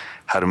work and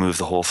how to move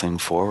the whole thing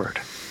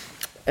forward.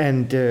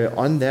 And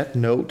on that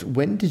note,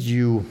 when did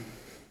you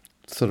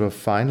sort of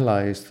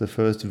finalize the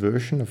first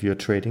version of your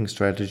trading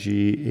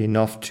strategy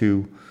enough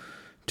to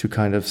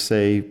kind of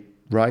say,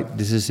 right,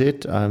 this is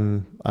it.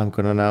 I'm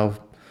gonna now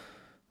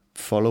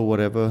follow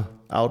whatever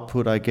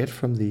output I get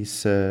from these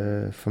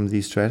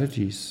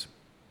strategies?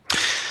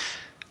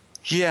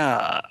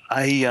 Yeah,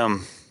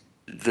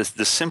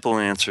 the simple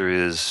answer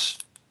is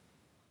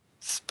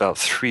it's about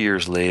 3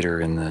 years later,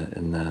 in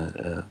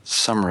the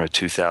summer of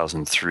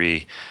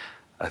 2003.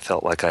 I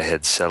felt like I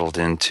had settled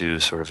into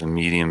sort of a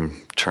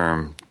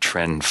medium-term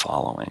trend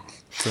following.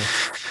 Sure.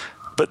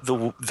 But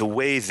the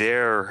way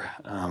there,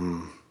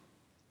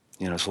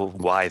 so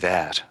why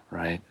that,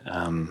 right?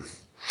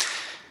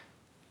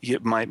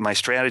 My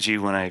strategy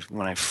when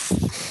I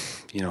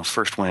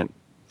first went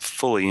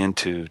fully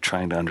into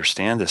trying to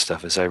understand this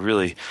stuff is I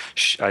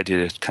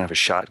did a kind of a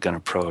shotgun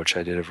approach.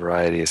 I did a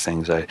variety of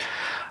things. I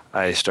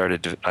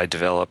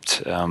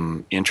developed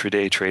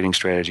intraday trading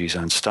strategies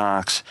on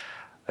stocks.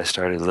 I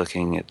started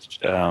looking at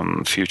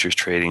futures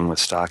trading with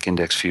stock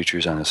index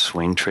futures on a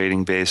swing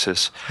trading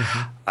basis.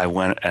 Mm-hmm. I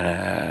went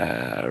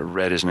and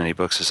read as many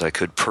books as I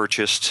could,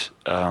 purchased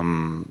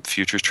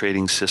futures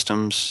trading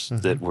systems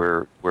mm-hmm. that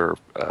were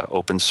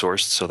open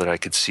sourced so that I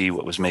could see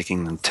what was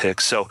making them tick.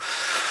 So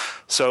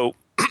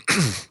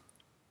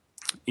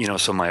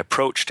my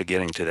approach to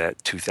getting to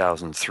that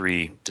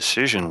 2003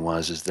 decision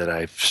is that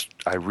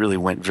I really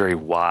went very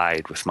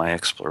wide with my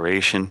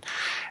exploration,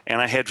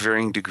 and I had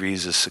varying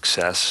degrees of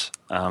success.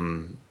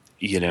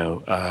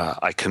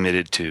 I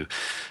committed to,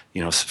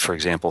 for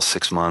example,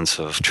 6 months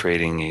of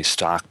trading a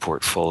stock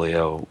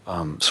portfolio,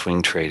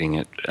 swing trading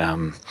it,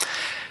 and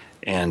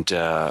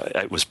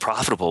it was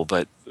profitable,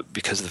 but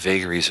because of the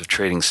vagaries of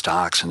trading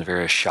stocks and the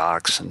various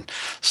shocks and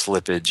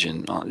slippage,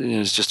 and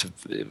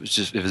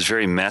it was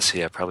very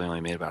messy. I probably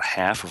only made about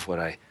half of what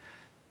I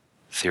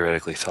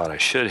theoretically thought I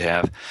should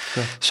have.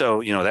 Sure.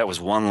 So, that was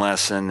one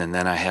lesson, and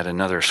then I had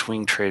another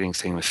swing trading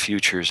thing with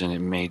futures, and it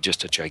made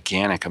just a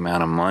gigantic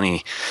amount of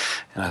money.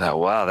 And I thought,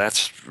 wow,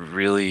 that's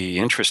really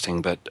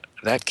interesting, but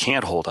that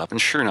can't hold up. And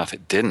sure enough,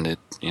 it didn't. It,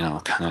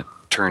 kind of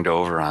turned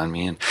over on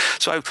me. And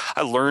so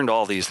I learned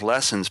all these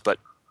lessons, but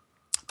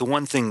the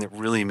one thing that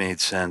really made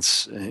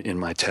sense in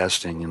my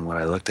testing and what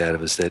I looked at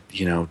was that,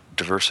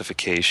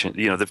 diversification,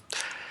 the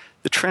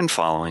trend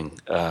following,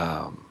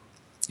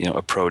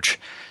 approach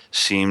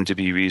seemed to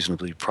be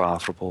reasonably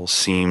profitable,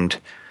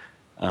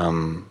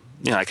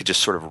 I could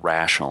just sort of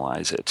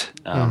rationalize it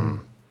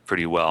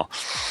pretty well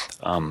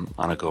on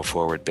a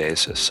go-forward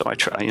basis. So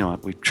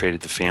we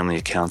traded the family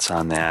accounts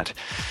on that,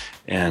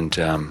 and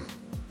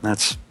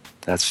that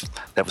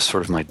was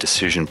sort of my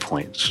decision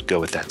point, to go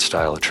with that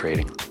style of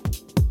trading.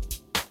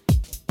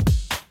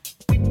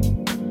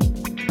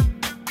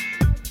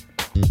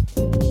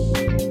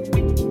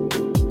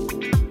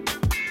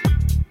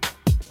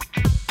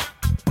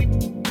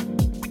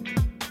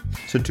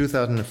 So in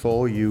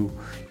 2004, you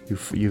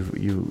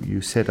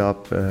set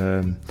up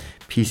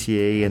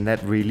PCA, and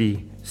that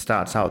really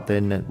starts out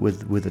then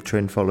with a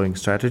trend following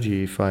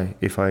strategy, if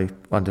I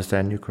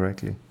understand you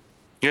correctly.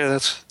 Yeah,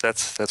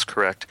 that's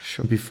correct.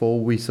 Sure.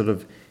 Before we sort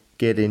of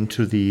get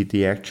into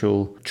the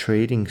actual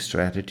trading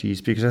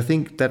strategies, because I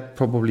think that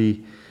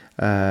probably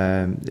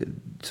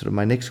sort of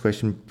my next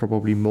question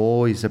probably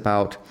more is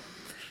about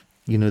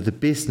the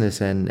business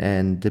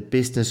and the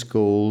business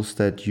goals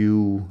that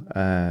you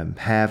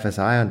have, as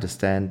I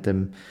understand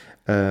them,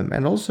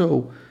 and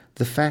also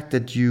the fact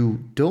that you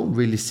don't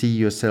really see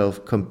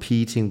yourself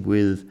competing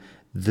with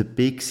the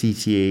big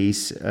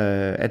CTAs,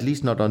 at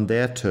least not on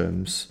their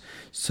terms.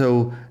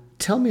 So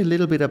tell me a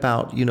little bit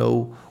about,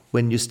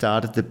 when you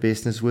started the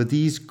business, were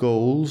these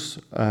goals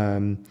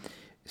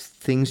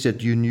things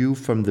that you knew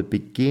from the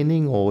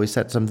beginning, or is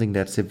that something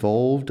that's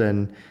evolved?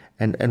 And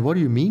what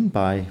do you mean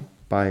by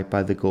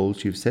the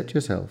goals you've set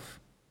yourself?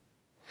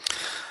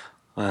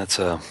 Well, that's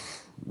a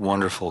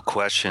Wonderful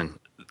question.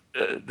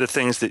 The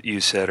things that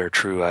you said are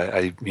true.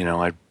 I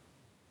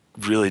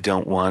really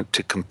don't want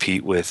to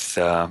compete with,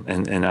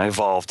 and I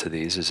evolved to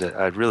these, is that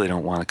I really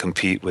don't want to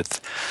compete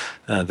with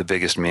the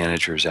biggest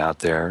managers out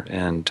there.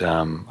 And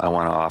I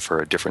want to offer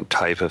a different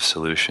type of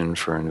solution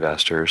for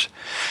investors.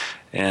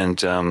 And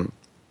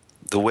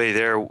the way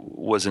there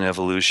was an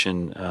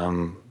evolution.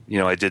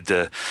 I did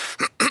the,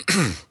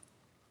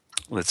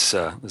 let's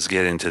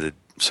get into the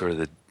sort of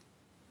the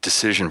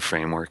decision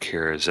framework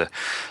here. So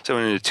I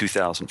went into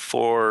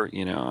 2004,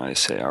 I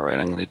say, all right,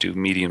 I'm going to do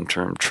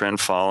medium-term trend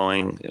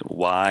following.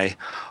 Why?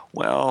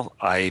 Well,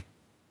 I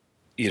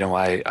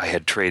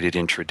had traded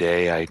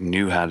intraday. I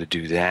knew how to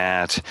do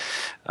that.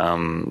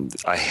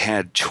 I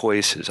had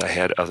choices. I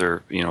had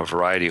other,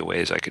 variety of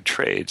ways I could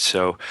trade.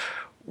 So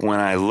when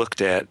I looked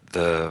at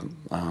the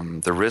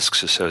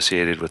risks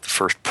associated with the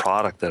first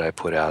product that I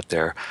put out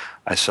there,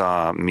 I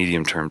saw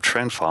medium-term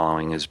trend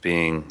following as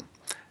being,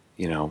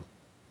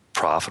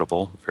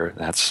 profitable.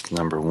 That's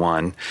number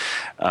one.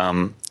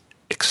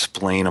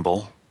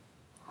 Explainable,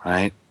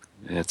 right?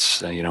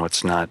 It's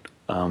it's not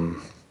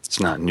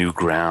new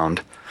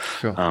ground.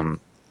 Sure.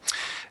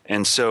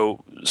 And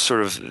so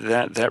sort of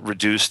that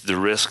reduced the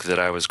risk that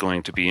I was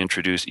going to be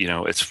introduced.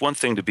 It's one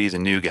thing to be the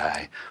new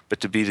guy, but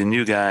to be the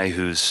new guy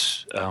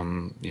who's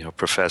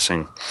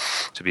professing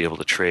to be able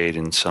to trade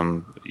in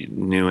some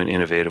new and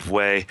innovative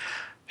way.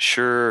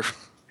 Sure,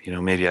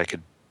 maybe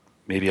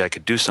I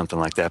could do something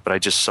like that, but I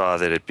just saw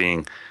that it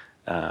being,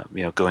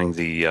 going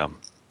the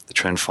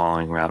trend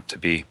following route to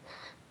be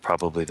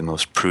probably the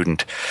most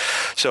prudent.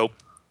 So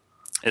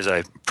as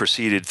I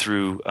proceeded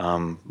through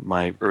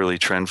my early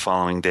trend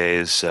following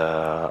days,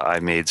 I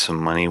made some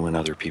money when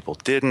other people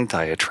didn't.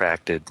 I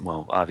attracted,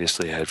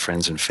 obviously I had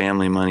friends and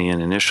family money in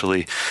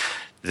initially.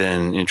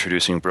 Then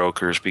introducing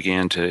brokers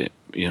began to,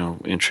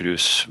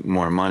 introduce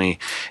more money.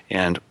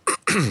 And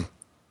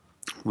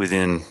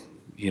within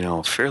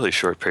a fairly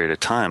short period of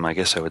time, I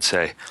guess I would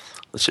say,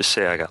 let's just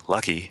say I got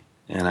lucky,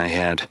 and I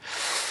think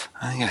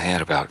I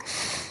had about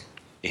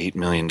 $8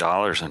 million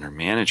under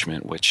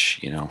management, which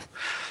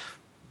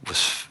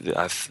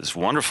was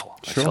wonderful.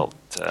 Sure.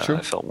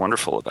 I felt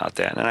wonderful about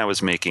that, and I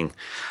was making.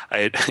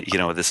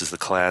 This is the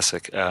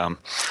classic. I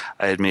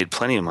had made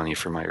plenty of money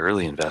for my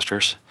early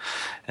investors,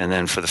 and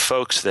then for the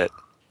folks that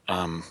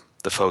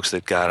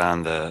got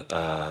on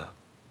the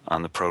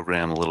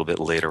program a little bit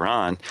later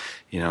on,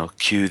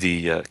 cue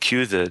the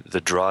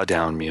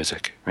drawdown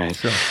music, right?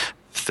 Sure.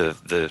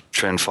 The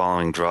trend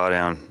following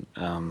drawdown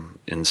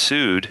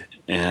ensued,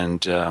 and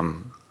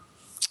then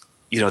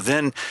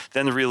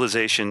the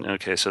realization,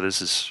 okay, so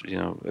this is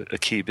a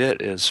key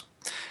bit is.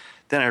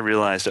 Then I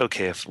realized,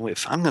 okay, if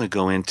I'm going to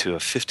go into a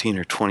 15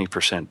 or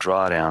 20%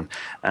 drawdown,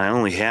 and I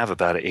only have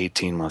about an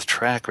 18-month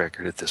track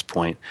record at this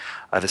point,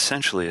 I've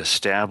essentially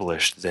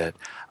established that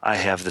I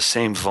have the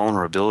same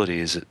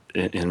vulnerabilities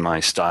in my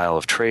style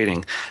of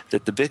trading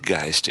that the big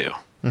guys do.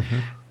 Mm-hmm.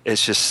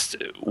 It's just,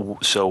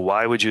 so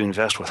why would you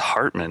invest with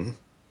Hartman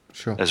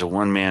as a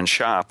one-man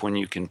shop when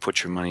you can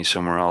put your money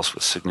somewhere else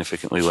with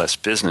significantly less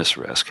business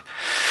risk?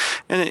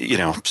 And,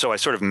 so I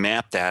sort of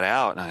mapped that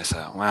out, and I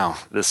thought, wow,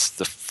 the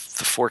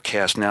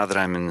forecast now that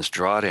I'm in this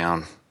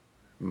drawdown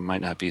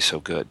might not be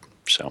so good.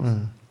 So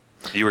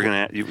you were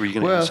going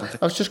to ask something?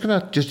 I was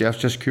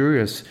just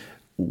curious.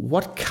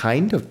 What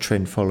kind of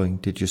trend following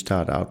did you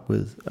start out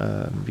with?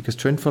 Because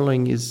trend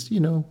following is,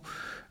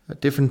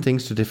 different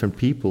things to different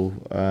people.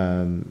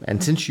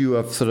 And since you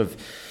have sort of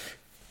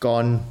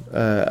gone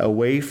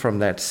away from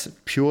that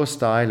pure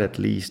style, at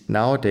least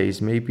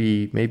nowadays,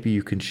 maybe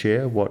you can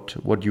share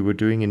what you were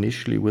doing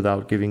initially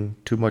without giving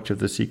too much of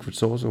the secret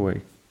sauce away.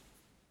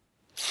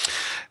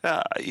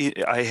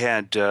 I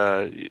had,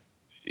 I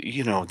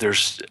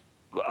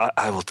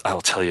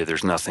will tell you,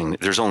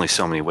 there's only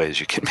so many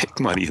ways you can make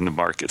money in the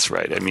markets,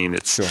 right? I mean,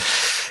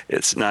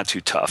 it's not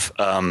too tough.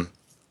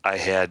 I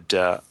had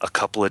a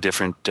couple of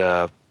different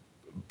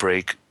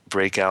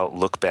breakout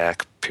look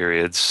back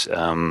periods. I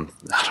don't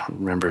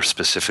remember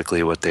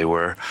specifically what they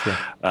were,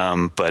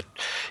 but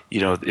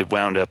it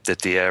wound up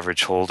that the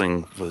average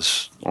holding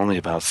was only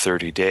about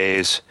 30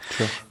 days,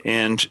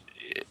 and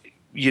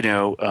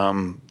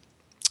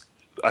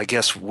I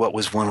guess what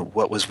was one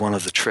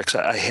of the tricks.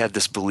 I had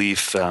this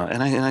belief,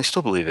 and I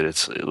still believe it.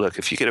 It's, look,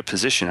 if you get a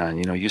position on,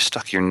 you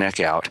stuck your neck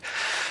out.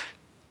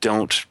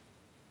 Don't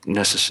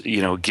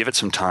necessarily, give it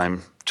some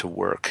time to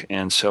work.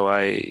 And so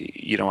I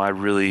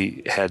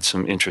really had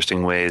some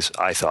interesting ways.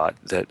 I thought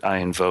that I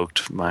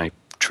invoked my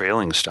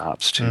trailing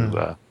stops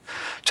to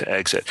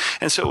exit,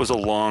 and so it was a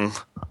long,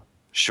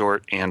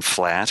 short, and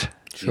flat.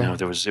 Sure.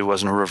 It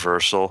wasn't a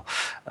reversal.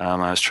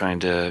 I was trying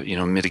to,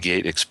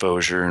 mitigate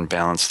exposure and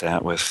balance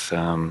that with,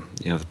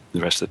 the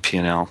rest of the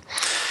P&L.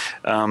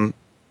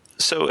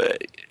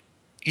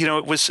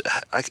 It was.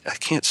 I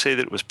can't say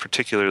that it was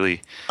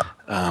particularly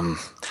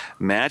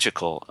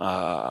magical.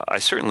 I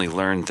certainly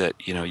learned that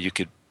you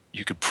could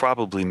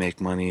probably make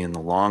money in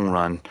the long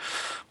run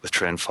with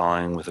trend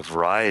following with a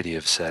variety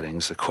of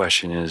settings. The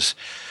question is,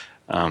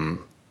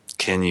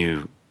 can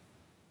you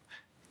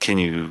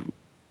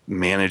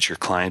manage your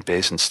client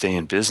base and stay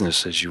in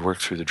business as you work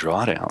through the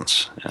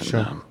drawdowns. And,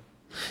 sure.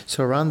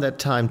 So around that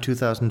time,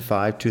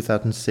 2005,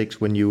 2006,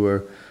 when you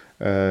were,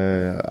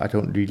 I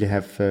don't really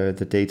have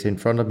the data in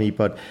front of me,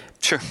 but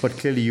sure. But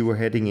clearly you were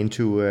heading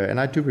into, and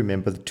I do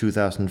remember that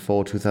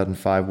 2004,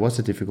 2005 was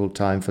a difficult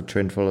time for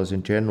trend followers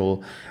in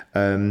general.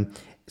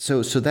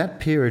 So that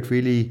period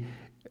really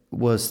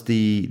was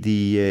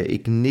the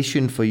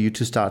ignition for you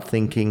to start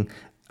thinking,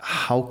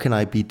 how can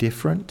I be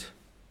different?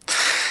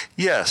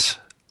 Yes.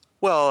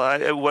 Well,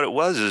 what it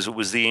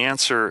was the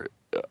answer.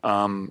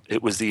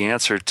 It was the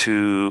answer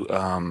to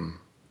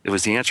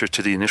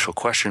the initial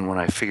question when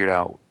I figured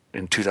out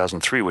in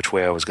 2003 which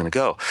way I was going to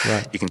go.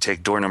 Right. You can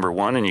take door number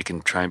one and you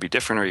can try and be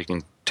different, or you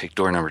can take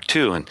door number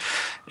two.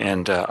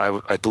 And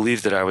I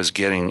believe that I was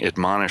getting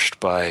admonished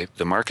by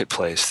the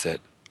marketplace that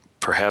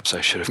perhaps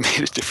I should have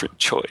made a different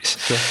choice.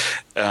 Sure.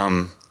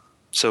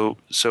 So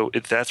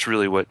that's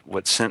really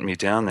what sent me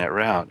down that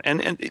route.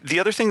 And the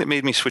other thing that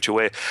made me switch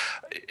away,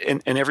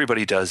 and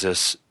everybody does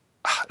this,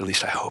 at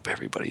least I hope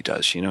everybody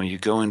does, you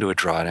go into a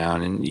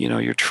drawdown and,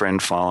 you're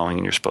trend following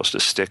and you're supposed to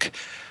stick,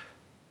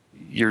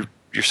 you're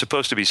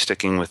supposed to be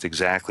sticking with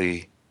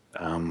exactly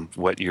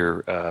what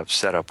your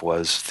setup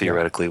was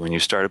theoretically when you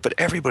started, but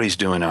everybody's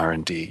doing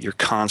R&D. You're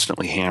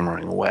constantly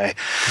hammering away.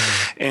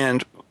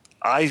 And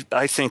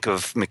I think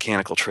of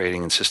mechanical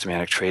trading and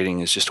systematic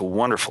trading as just a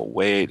wonderful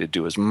way to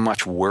do as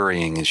much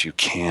worrying as you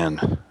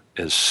can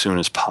as soon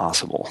as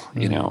possible,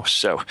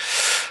 So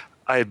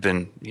I had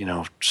been,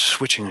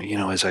 switching,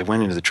 as I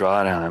went into the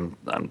drawdown,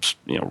 I'm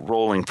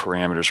rolling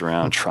parameters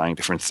around, trying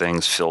different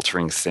things,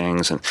 filtering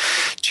things, and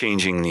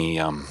changing the,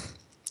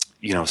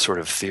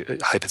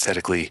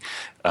 hypothetically,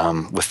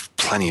 with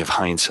plenty of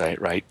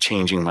hindsight, right,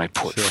 changing my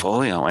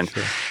portfolio.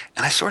 Sure.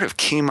 And I sort of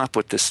came up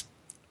with this,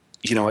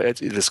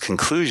 this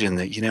conclusion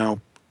that,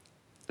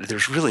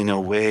 there's really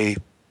no way,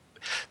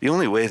 the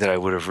only way that I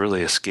would have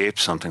really escaped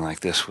something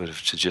like this would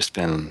have just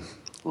been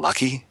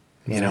lucky.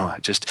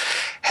 Just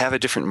have a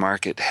different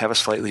market, have a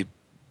slightly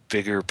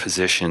bigger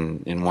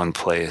position in one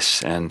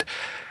place. And,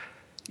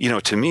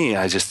 to me,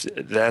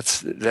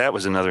 that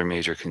was another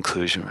major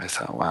conclusion where I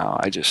thought, wow,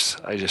 I just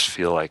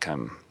feel like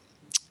I'm,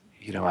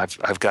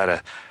 I've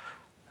got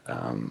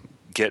to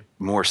get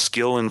more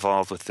skill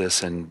involved with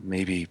this and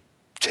maybe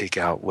take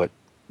out what,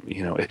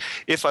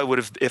 if I would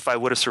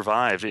have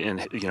survived in,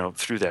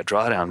 through that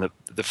drawdown,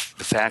 the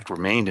fact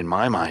remained in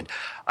my mind,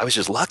 I was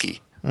just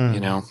lucky,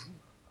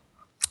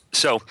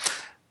 So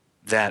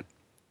that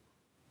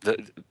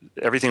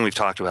everything we've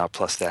talked about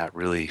plus that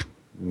really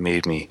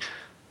made me,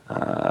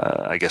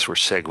 I guess we're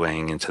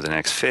segueing into the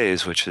next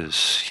phase, which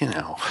is,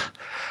 I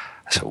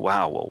said,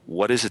 wow, well,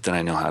 what is it that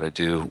I know how to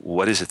do?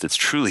 What is it that's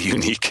truly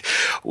unique?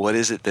 What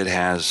is it that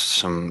has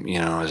some,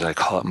 as I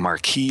call it,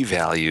 marquee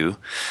value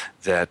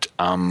that,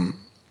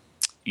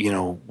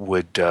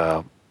 would,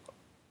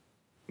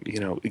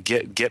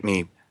 get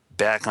me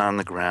back on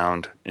the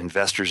ground,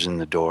 investors in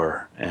the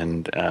door,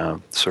 and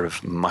sort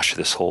of mush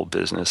this whole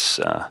business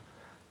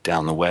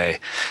down the way.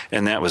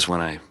 And that was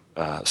when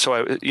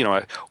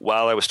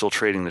while I was still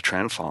trading the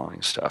trend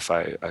following stuff,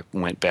 I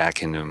went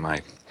back into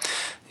my,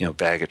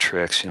 bag of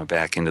tricks,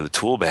 back into the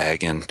tool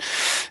bag, and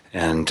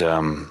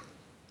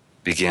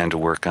began to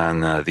work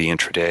on the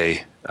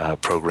intraday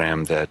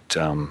program that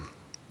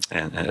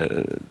and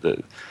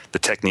the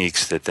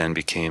techniques that then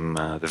became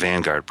the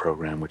Vanguard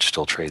program, which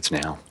still trades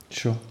now.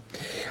 Sure.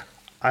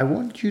 I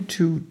want you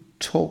to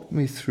talk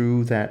me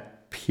through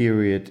that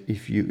period,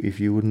 if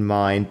you wouldn't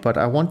mind, but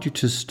I want you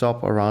to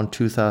stop around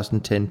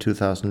 2010,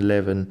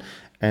 2011,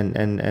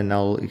 and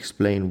I'll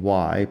explain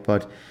why.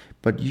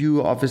 But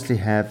you obviously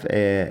have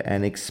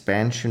an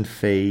expansion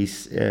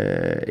phase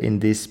in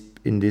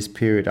this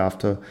period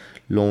after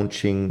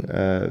launching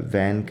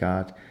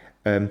Vanguard.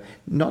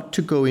 Not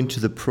to go into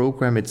the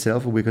program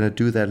itself, we're going to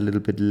do that a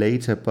little bit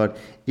later, but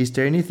is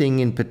there anything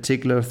in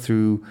particular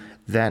through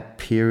that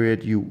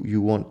period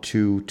you want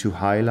to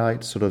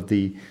highlight, sort of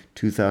the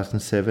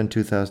 2007,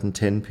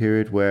 2010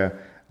 period, where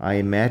I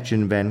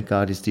imagine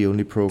Vanguard is the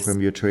only program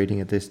you're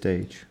trading at this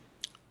stage?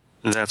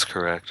 That's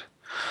correct.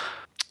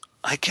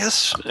 I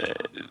guess, I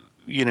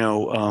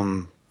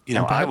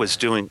was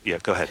doing,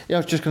 go ahead. Yeah, I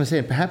was just going to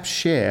say, perhaps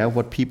share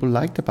what people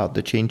liked about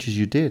the changes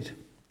you did.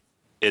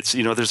 It's,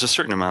 there's a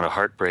certain amount of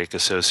heartbreak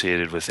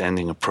associated with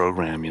ending a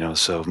program,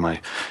 so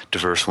my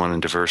Diverse 1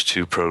 and Diverse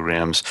 2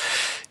 programs,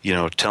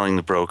 telling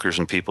the brokers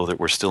and people that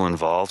were still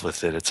involved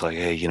with it, it's like,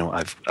 hey,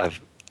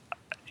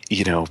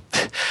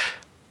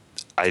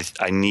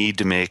 I need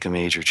to make a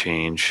major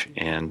change,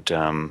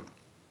 and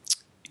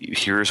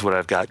here's what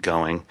I've got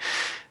going.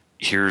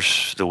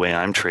 Here's the way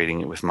I'm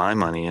trading it with my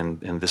money, and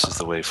this is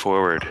the way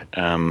forward.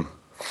 And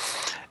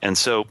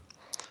so,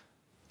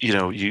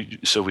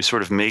 so we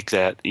sort of make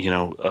that,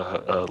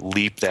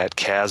 leap, that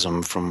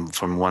chasm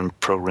from one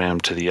program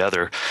to the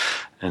other.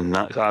 And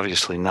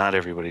obviously not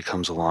everybody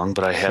comes along,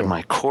 but I had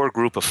my core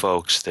group of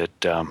folks that,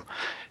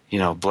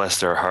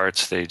 bless their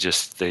hearts. They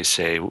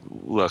say,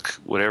 look,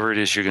 whatever it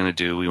is you're going to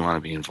do, we want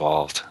to be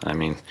involved. I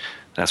mean,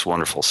 that's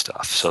wonderful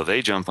stuff. So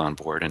they jump on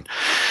board.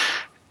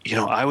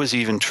 I was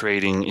even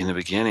trading in the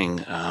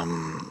beginning.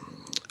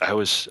 I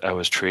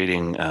was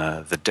trading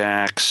the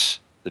DAX,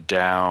 the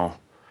Dow,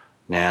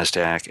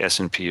 NASDAQ,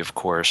 S&P, of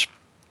course,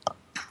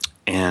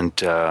 and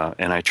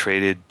I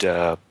traded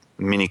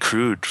mini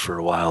crude for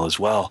a while as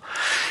well,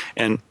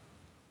 and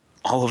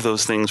all of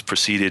those things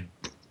proceeded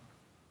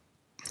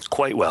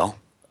quite well.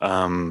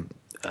 Then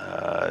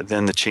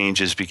the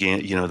changes began.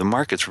 The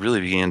markets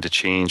really began to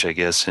change, I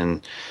guess,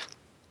 in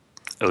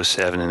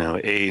 07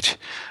 and 08.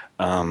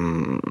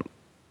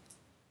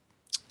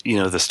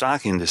 The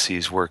stock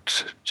indices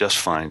worked just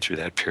fine through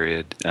that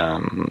period.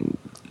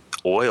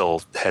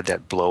 Oil had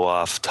that blow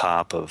off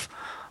top of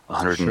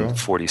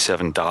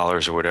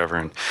 $147 or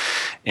whatever,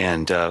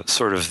 and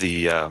sort of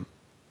the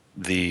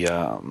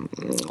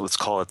let's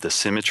call it the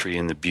symmetry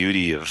and the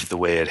beauty of the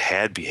way it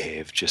had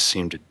behaved just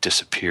seemed to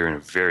disappear in a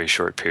very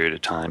short period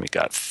of time. It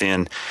got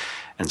thin,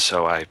 and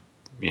so I,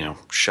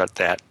 shut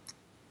that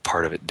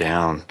part of it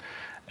down.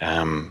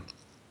 And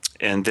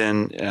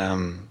then,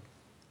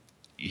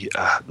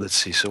 let's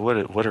see. So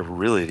what are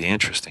really the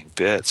interesting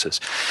bits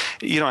is,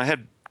 I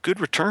had good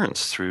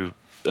returns through.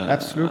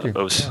 Absolutely.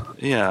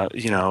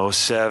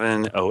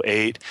 07,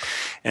 08,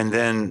 and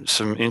then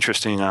some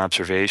interesting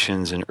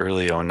observations in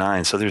early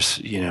 09. So there's,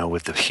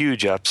 with the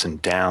huge ups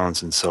and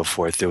downs and so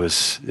forth,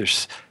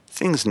 there's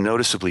things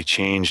noticeably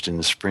changed in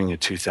the spring of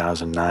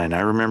 2009. I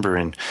remember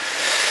in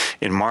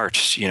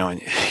March, you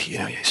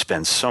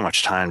spend so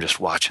much time just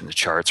watching the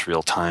charts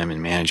real time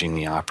and managing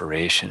the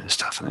operation and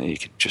stuff, and you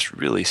could just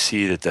really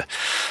see that the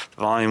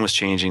volume was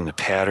changing, the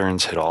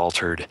patterns had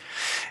altered,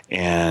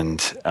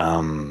 and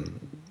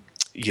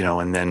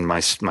and then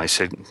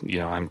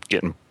I'm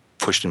getting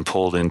pushed and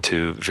pulled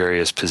into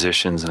various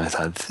positions, and I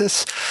thought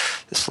this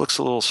looks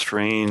a little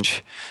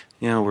strange.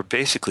 We're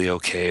basically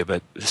okay,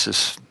 but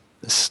this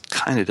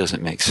kind of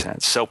doesn't make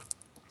sense. So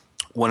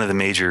one of the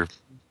major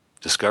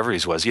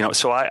discoveries was,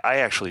 so I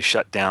actually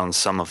shut down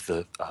some of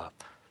the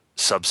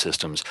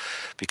subsystems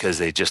because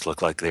they just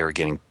looked like they were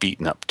getting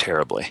beaten up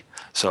terribly.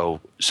 So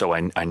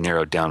I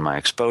narrowed down my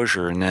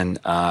exposure, and then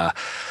I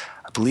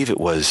believe it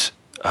was.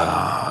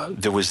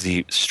 There was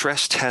the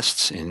stress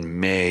tests in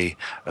May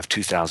of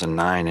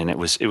 2009, and it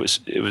was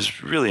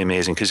really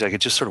amazing because I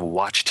could just sort of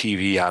watch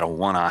TV out of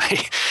one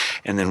eye,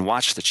 and then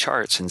watch the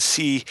charts and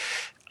see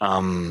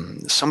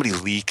somebody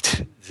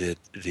leaked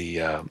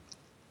the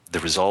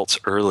results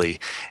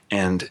early,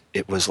 and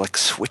it was like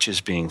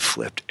switches being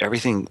flipped.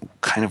 Everything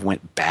kind of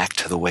went back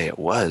to the way it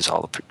was.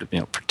 All the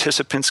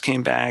participants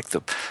came back,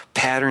 the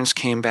patterns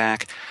came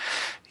back.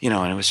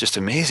 And it was just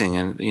amazing.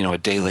 And, a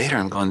day later,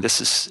 I'm going,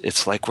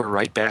 it's like we're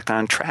right back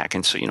on track.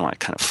 And so, I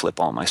kind of flip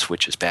all my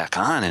switches back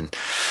on. And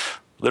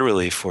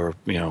literally for,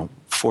 4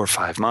 or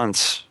 5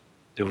 months,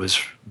 it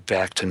was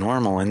back to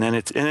normal. And then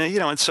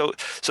and so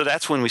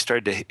that's when we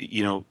started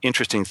to,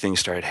 interesting things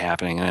started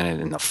happening.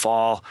 And in the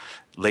fall,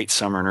 late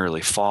summer and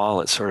early fall,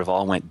 it sort of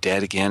all went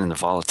dead again, and the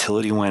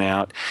volatility went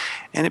out.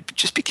 And it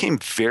just became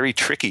very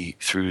tricky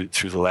through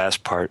the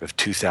last part of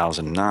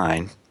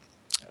 2009.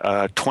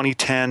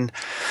 2010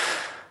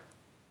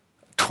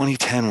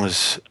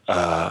 was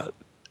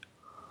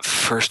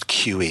first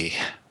QE,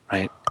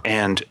 right?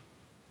 And,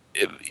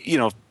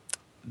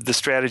 the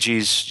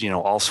strategies,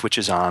 all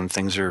switches on,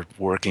 things are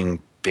working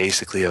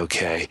basically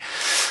okay.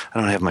 I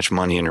don't have much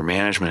money under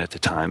management at the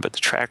time, but the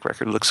track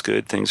record looks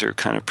good. Things are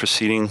kind of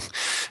proceeding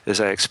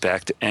as I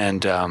expect.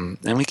 And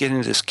then we get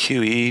into this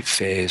QE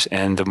phase,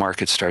 and the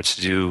market starts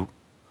to do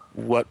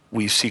what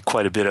we see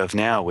quite a bit of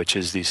now, which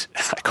is these,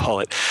 I call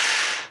it,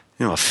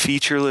 a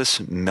featureless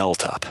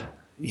melt up.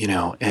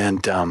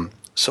 And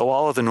so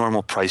all of the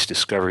normal price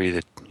discovery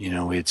that,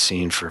 we had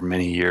seen for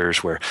many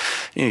years where,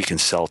 you can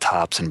sell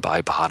tops and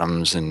buy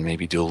bottoms and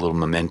maybe do a little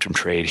momentum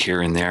trade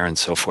here and there and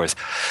so forth.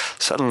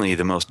 Suddenly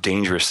the most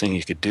dangerous thing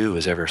you could do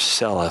is ever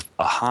sell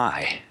a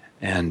high.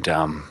 And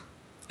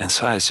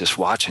so I was just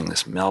watching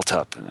this melt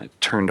up, and I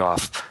turned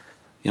off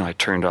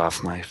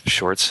my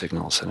short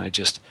signals, and I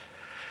just,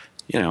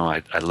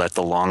 I let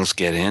the longs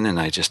get in, and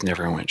I just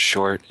never went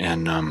short.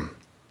 And,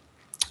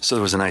 so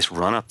there was a nice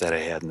run-up that I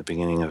had in the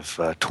beginning of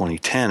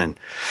 2010, and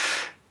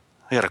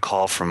I got a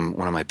call from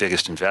one of my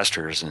biggest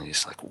investors, and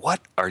he's like, "What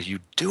are you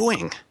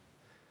doing?"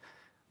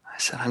 I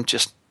said, "I'm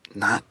just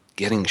not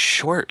getting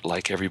short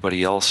like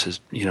everybody else is.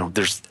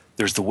 There's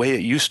the way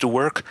it used to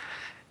work,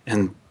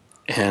 and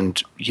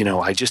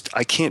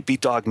I can't be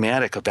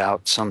dogmatic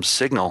about some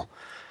signal.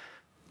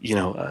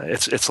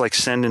 It's like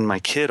sending my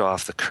kid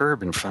off the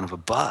curb in front of a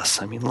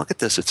bus. I mean, look at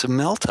this. It's a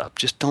melt up.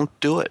 Just don't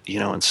do it,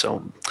 And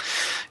so,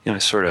 I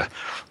sort of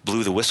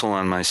blew the whistle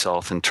on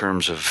myself in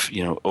terms of,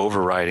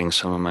 overriding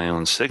some of my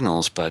own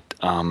signals. But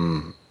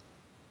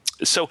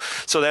so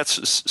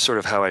that's sort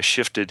of how I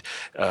shifted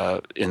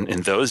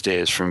in those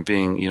days from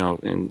being,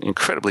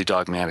 incredibly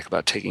dogmatic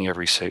about taking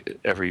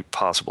every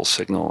possible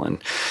signal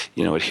and,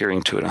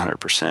 adhering to it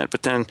 100%.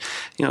 But then,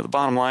 the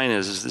bottom line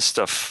is this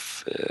stuff.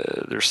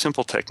 They're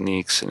simple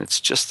techniques, and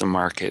it's just the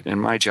market. And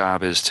my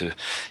job is to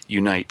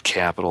unite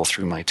capital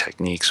through my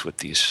techniques with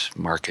these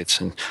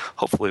markets, and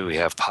hopefully we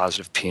have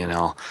positive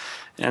P&L.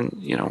 And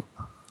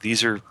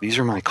these are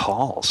my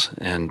calls,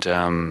 and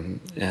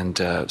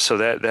so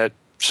that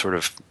sort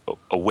of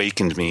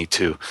awakened me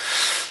to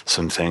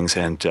some things,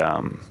 and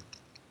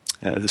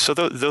so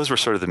those were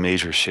sort of the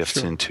major shifts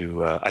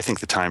into I think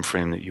the time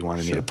frame that you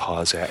wanted me to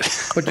pause at.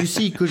 But you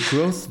see good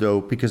growth though,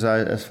 because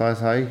as far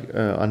as I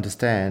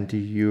understand,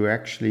 you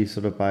actually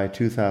sort of by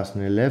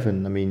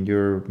 2011, I mean,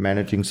 you're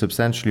managing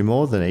substantially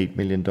more than $8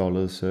 million,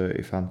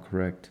 if I'm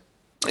correct.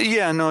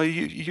 Yeah, no,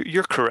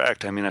 you're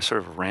correct. I mean, I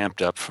sort of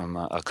ramped up from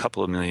a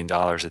couple of $1 million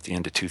at the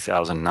end of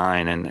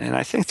 2009, and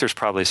I think there's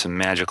probably some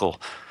magical,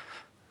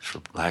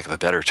 for lack of a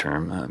better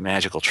term,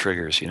 magical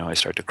triggers. I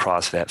start to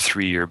cross that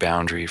 3-year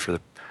boundary for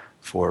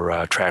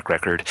track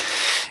record,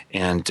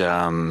 and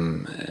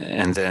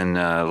then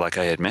like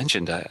I had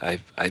mentioned,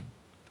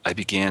 I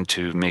began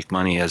to make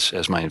money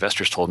as my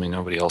investors told me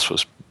nobody else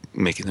was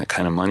making that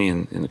kind of money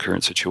in the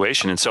current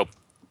situation, and so.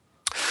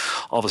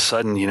 All of a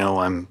sudden,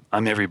 I'm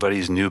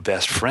everybody's new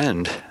best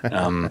friend,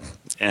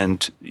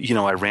 and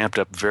I ramped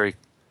up very,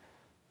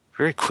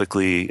 very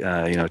quickly.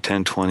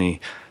 10, 20,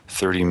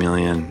 30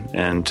 million,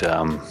 and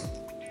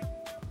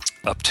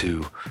up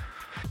to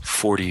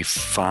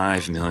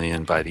 45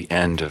 million by the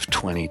end of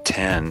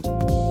 2010.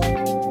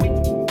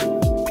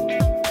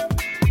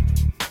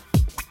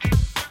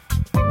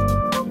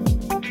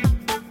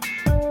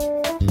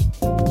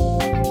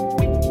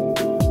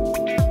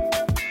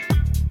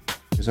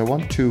 Because I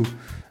want to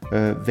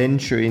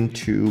venture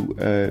into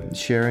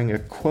sharing a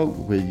quote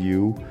with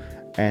you,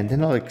 and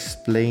then I'll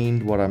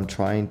explain what I'm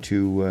trying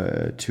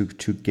to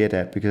get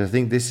at, because I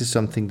think this is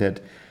something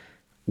that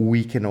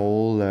we can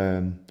all,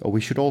 or we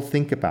should all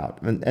think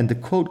about. And the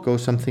quote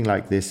goes something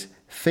like this: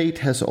 "Fate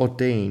has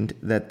ordained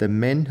that the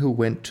men who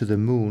went to the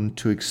moon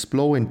to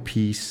explore in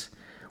peace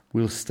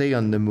will stay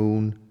on the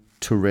moon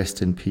to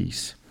rest in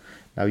peace."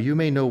 Now, you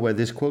may know where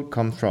this quote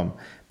comes from,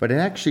 but it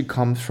actually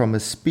comes from a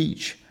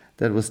speech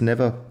that was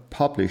never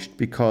published,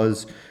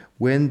 because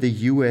when the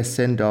US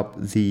sent up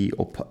the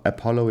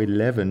Apollo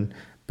 11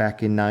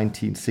 back in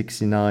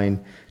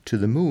 1969 to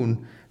the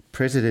moon,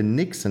 President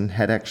Nixon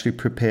had actually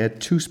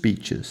prepared 2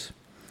 speeches.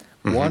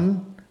 Mm-hmm.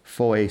 One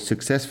for a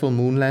successful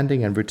moon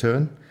landing and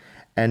return,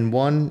 and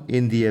one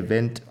in the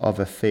event of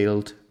a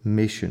failed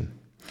mission.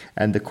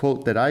 And the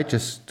quote that I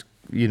just,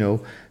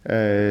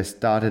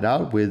 started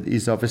out with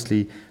is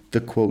obviously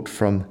the quote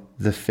from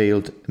the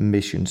failed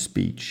mission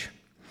speech.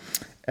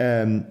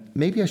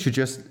 Maybe I should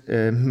just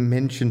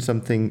mention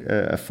something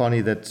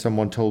funny that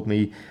someone told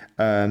me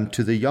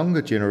to the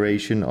younger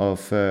generation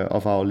of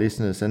our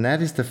listeners, and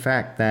that is the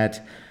fact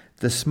that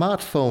the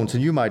smartphones,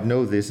 and you might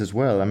know this as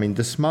well, I mean,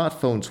 the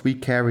smartphones we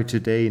carry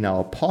today in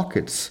our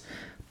pockets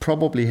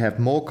probably have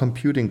more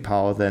computing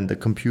power than the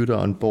computer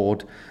on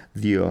board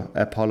the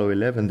Apollo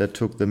 11 that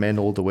took the men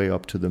all the way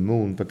up to the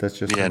moon. But that's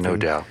just no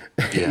doubt.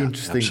 Yeah,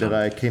 interesting absolutely.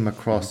 that I came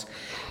across.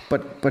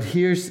 But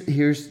here's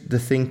the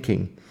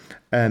thinking.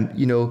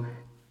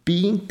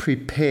 Being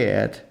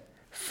prepared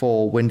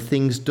for when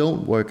things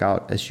don't work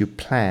out as you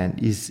plan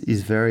is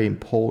very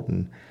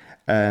important.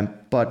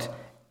 But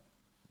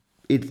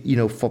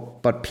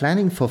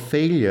planning for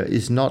failure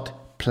is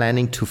not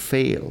planning to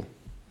fail.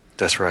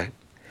 That's right.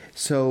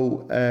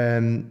 So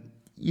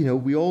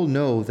we all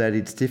know that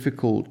it's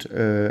difficult,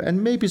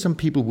 and maybe some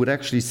people would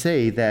actually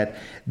say that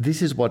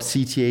this is what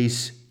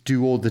CTAs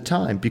do all the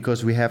time,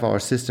 because we have our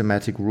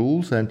systematic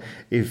rules, and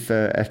if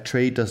a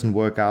trade doesn't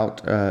work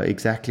out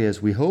exactly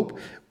as we hope,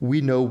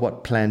 we know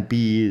what plan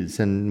B is,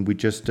 and we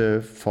just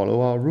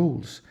follow our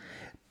rules.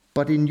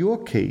 But in your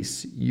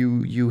case,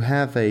 you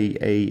have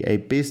a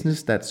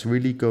business that's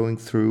really going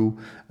through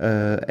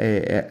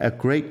a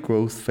great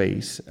growth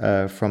phase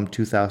from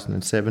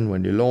 2007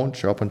 when you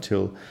launched up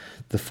until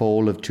the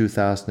fall of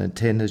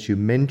 2010, as you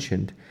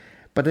mentioned.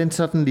 But then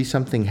suddenly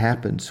something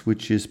happens,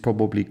 which is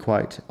probably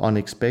quite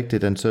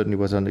unexpected, and certainly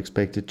was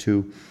unexpected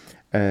to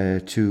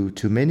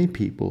many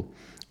people.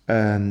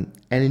 And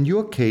in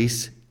your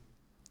case,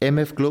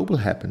 MF Global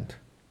happened.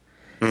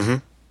 Mm-hmm.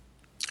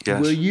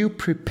 Yes. Were you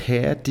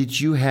prepared? Did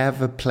you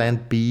have a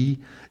plan B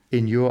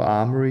in your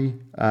armory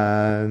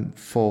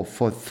for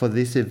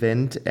this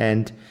event?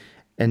 And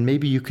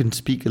maybe you can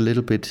speak a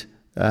little bit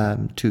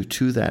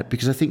to that,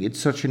 because I think it's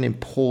such an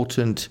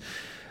important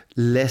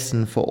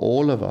lesson for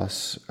all of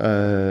us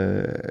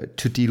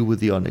to deal with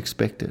the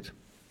unexpected.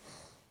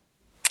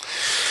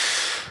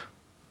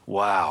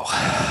 Wow.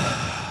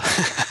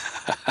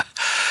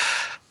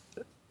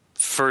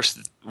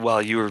 First,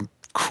 while you were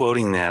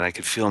quoting that, I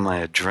could feel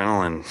my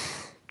adrenaline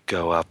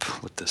go up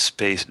with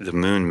the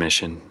moon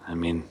mission. I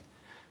mean,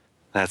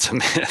 that's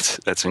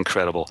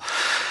incredible.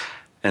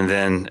 And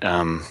then,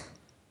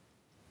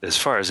 as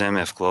far as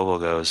MF Global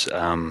goes,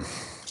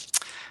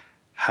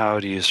 how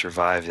do you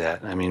survive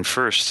that? I mean,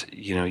 first,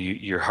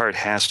 your heart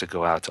has to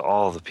go out to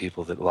all the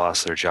people that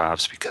lost their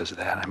jobs because of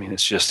that. I mean,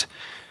 it's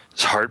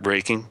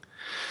heartbreaking.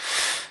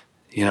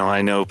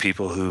 I know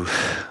people who,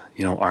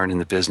 aren't in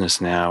the business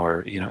now,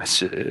 or,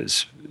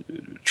 it's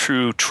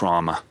true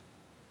trauma,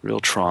 real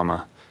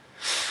trauma.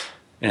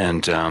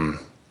 And,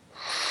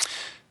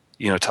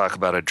 talk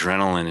about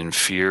adrenaline and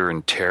fear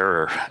and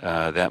terror.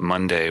 That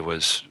Monday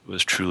was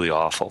truly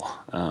awful.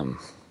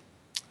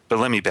 But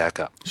let me back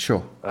up.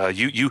 Sure.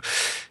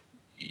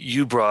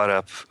 You brought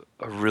up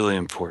a really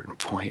important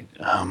point.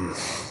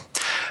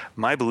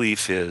 My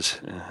belief is,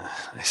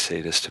 I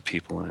say this to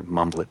people and I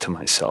mumble it to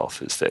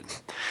myself, is that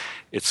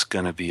it's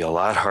going to be a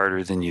lot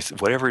harder than you,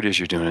 whatever it is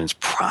you're doing, it's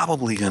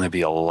probably going to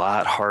be a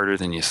lot harder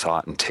than you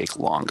thought and take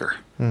longer.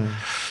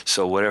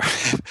 So whatever,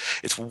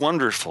 it's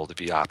wonderful to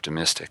be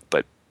optimistic,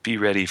 but be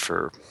ready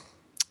for,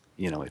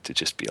 it to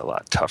just be a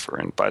lot tougher.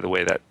 And by the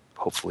way, that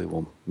hopefully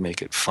will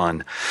make it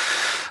fun.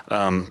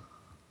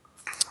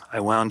 I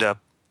wound up,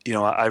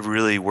 I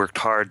really worked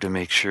hard to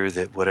make sure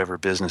that whatever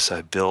business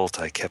I built,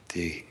 I kept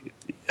the,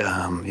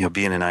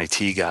 being an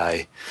IT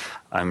guy,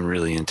 I'm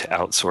really into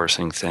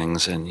outsourcing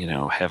things and,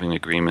 having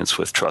agreements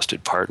with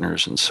trusted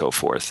partners and so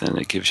forth. And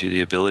it gives you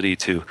the ability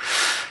to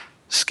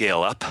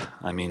scale up.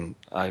 I mean,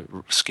 I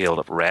scaled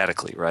up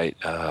radically, right?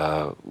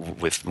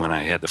 With when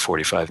I had the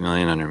 45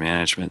 million under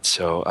management.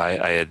 So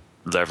I had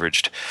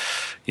leveraged,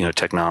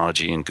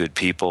 technology and good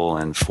people,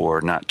 and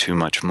for not too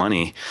much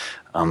money,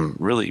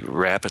 really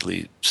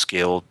rapidly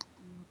scaled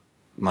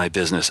my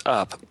business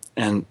up.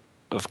 And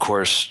of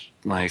course,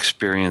 my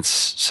experience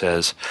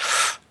says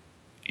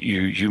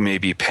you may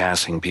be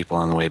passing people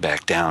on the way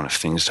back down if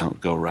things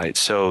don't go right.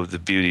 So the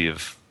beauty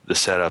of the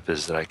setup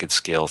is that I could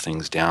scale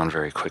things down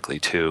very quickly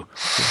too.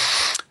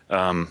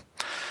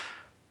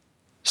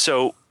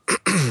 So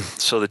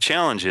the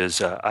challenge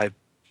is I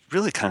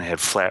really kind of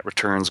had flat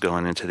returns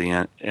going into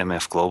the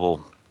MF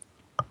Global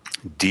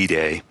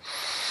D-Day.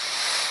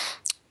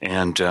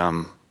 And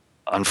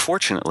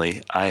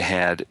unfortunately, I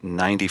had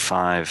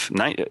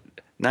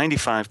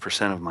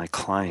 95% of my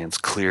clients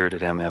cleared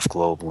at MF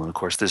Global. And of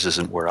course, this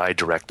isn't where I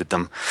directed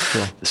them.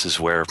 Sure. This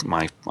is where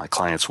my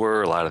clients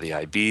were. A lot of the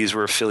IBs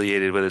were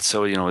affiliated with it.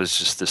 So, it was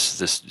just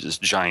this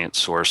giant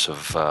source of,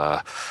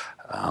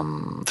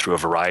 through a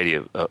variety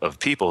of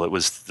people. It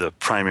was the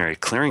primary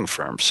clearing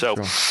firm. So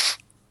Sure.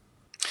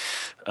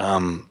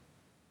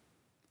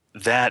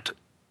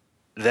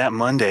 That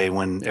Monday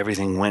when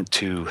everything went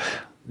to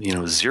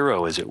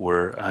zero, as it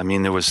were. I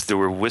mean, there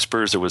were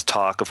whispers, there was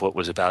talk of what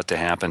was about to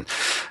happen.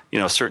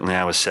 Certainly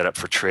I was set up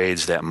for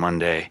trades that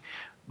Monday,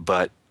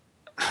 but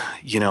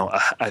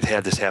I've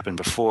had this happen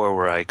before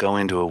where I go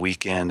into a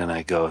weekend and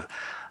I go,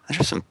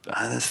 there's some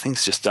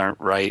things just aren't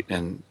right,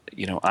 and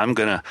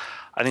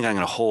I think I'm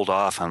gonna hold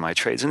off on my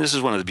trades. And this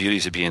is one of the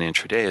beauties of being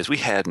intraday, is we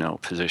had no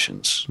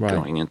positions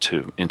going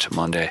into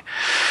Monday.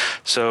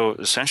 So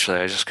essentially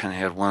I just kind of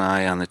had one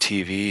eye on the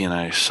TV, and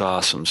I saw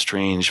some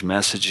strange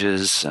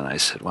messages, and I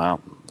said, well,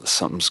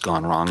 something's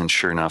gone wrong. And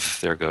sure enough,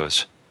 there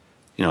goes,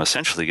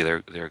 essentially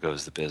there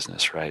goes the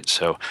business, right?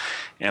 So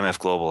MF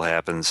Global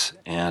happens,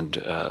 and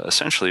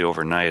essentially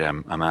overnight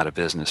I'm out of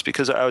business,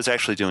 because I was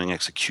actually doing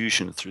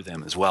execution through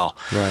them as well.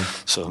 Right.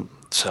 So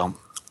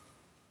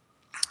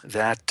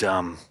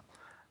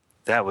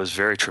that was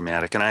very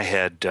traumatic, and I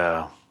had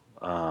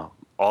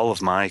all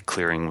of my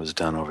clearing was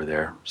done over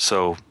there.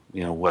 So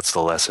what's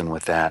the lesson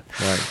with that?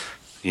 Right.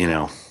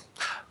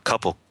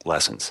 Couple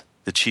lessons.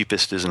 The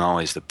cheapest isn't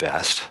always the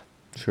best.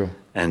 Sure.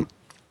 And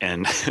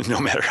no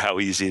matter how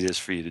easy it is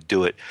for you to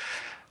do it,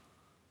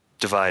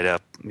 divide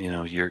up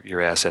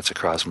your assets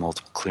across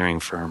multiple clearing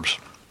firms.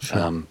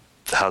 Sure.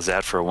 How's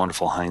that for a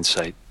wonderful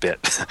hindsight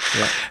bit?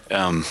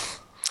 Yeah.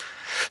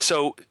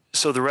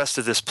 So the rest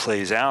of this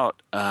plays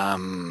out.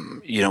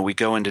 We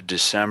go into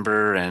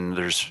December, and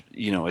there's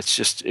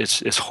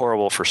it's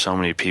horrible for so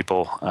many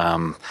people.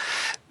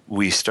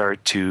 We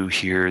start to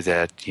hear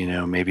that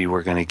maybe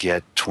we're going to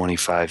get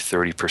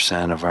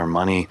 25-30% of our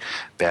money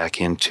back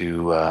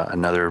into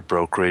another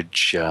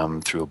brokerage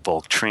through a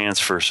bulk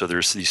transfer. So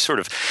there's these sort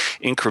of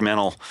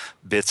incremental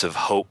bits of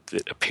hope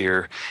that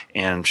appear,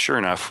 and sure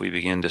enough, we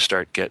begin to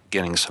start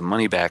getting some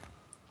money back.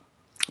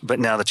 But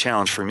now the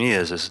challenge for me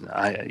is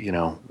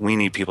we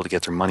need people to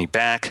get their money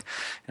back,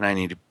 and I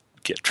need to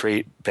get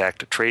back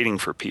to trading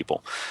for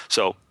people.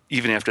 So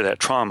even after that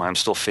trauma, I'm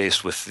still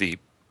faced with the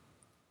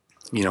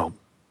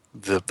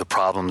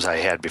problems I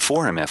had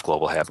before MF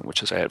Global happened,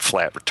 which is I had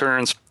flat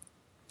returns.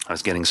 I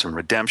was getting some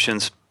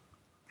redemptions.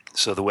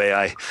 So the way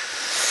I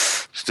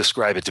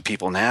describe it to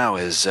people now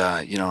is,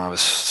 I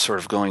was sort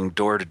of going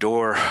door to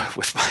door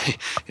with my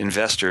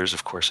investors.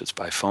 Of course, it's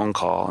by phone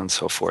call and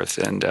so forth.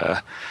 And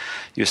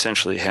you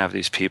essentially have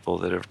these people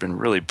that have been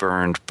really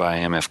burned by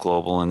MF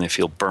Global, and they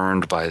feel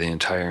burned by the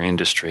entire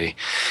industry.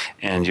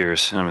 And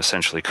I'm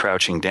essentially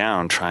crouching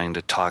down, trying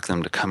to talk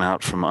them to come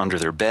out from under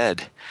their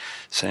bed,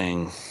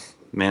 saying,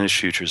 managed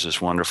futures is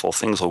wonderful.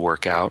 Things will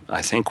work out.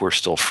 I think we're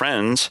still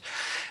friends,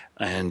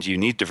 and you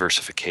need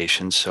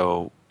diversification.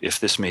 So if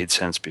this made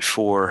sense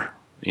before,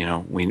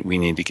 we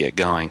need to get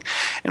going.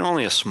 And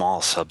only a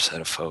small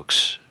subset of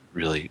folks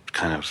really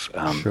kind of,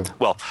 Sure.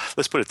 Well,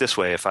 let's put it this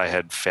way. If I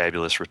had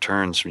fabulous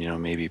returns,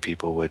 maybe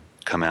people would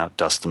come out,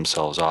 dust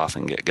themselves off,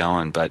 and get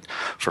going. But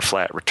for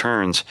flat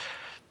returns,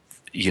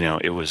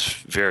 it was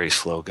very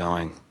slow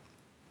going.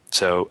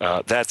 So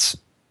that's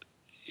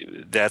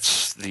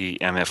the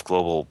MF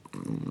Global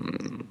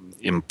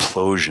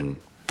implosion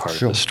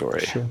part of the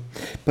story. Sure.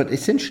 But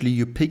essentially,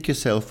 you pick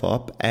yourself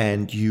up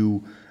and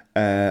you,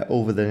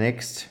 over the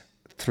next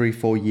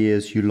 3-4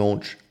 years, you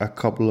launch a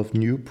couple of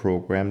new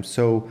programs.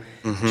 So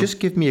just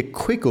give me a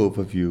quick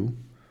overview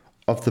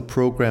of the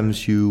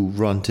programs you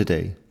run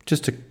today.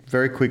 Just a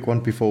very quick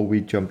one before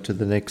we jump to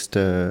the next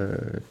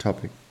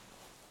topic.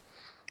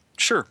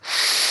 Sure.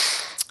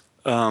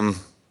 Well,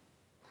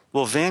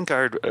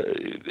 Vanguard,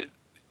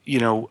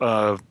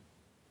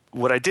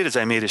 what I did is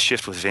I made a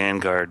shift with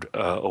Vanguard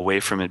away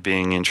from it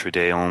being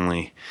intraday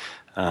only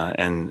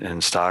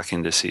and stock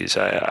indices.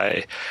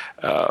 I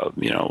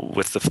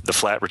with the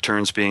flat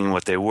returns being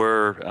what they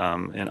were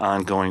and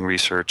ongoing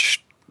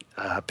research,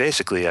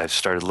 basically I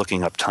started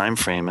looking up time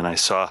frame, and I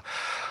saw,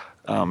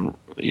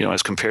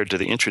 as compared to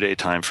the intraday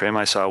time frame,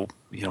 I saw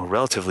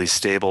relatively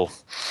stable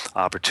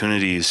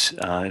opportunities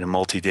in a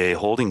multi-day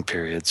holding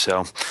period.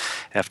 So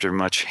after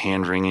much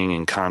hand-wringing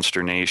and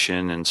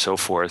consternation and so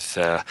forth,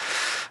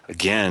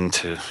 again,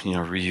 to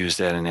reuse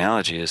that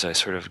analogy, as I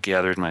sort of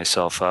gathered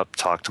myself up,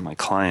 talked to my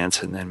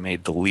clients, and then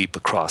made the leap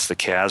across the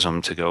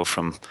chasm to go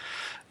from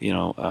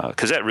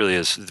because that really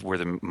is where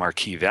the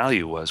marquee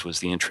value was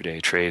the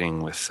intraday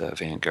trading with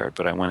Vanguard.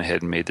 But I went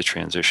ahead and made the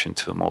transition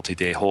to a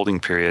multi-day holding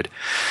period.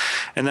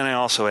 And then I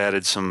also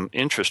added some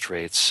interest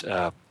rates,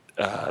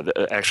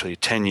 actually a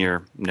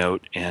 10-year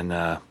note and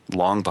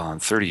long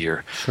bond,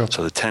 30-year. Sure.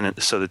 So the 10 and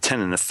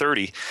the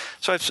 30.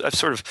 So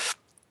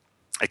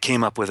I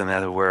came up with a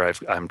method where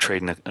I'm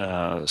trading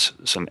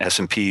some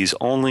S&Ps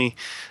only,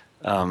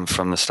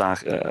 from the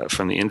stock,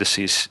 from the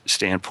indices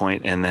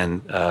standpoint, and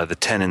then the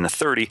 10 and the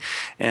 30,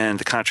 and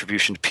the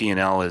contribution to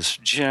P&L is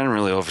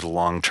generally over the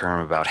long term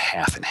about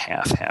half and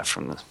half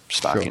from the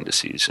stock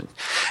indices,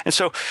 and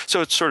so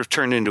it's sort of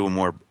turned into a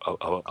more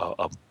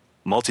a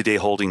multi-day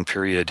holding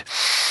period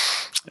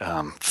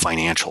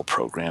financial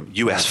program,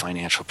 U.S.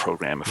 financial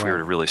program, if we were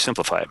to really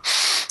simplify it.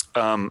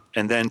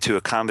 And then to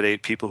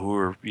accommodate people who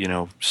are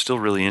still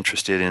really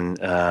interested in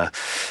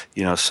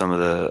some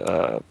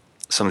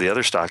of the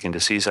other stock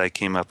indices, I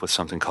came up with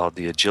something called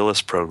the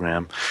Agilis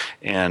program,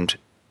 and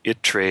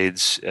it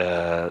trades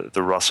the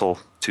Russell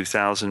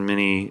 2000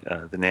 Mini,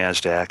 the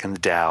NASDAQ, and the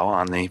Dow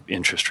on the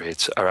interest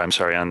rates, on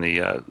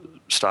the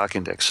stock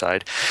index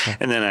side.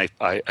 And then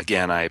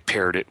I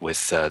paired it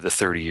with the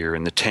 30-year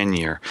and the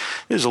 10-year.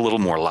 It is a little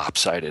more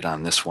lopsided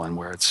on this one,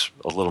 where it's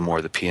a little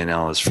more the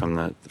P&L is from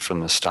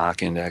the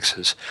stock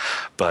indexes.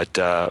 But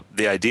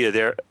the idea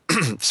there,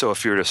 so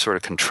if you were to sort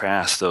of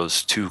contrast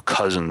those two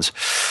cousins,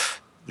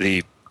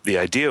 the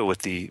idea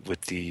with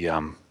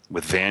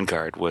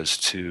Vanguard was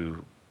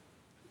to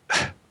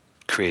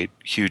create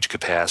huge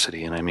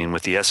capacity, and I mean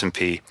with the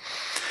S&P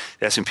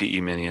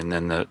E-mini, and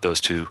then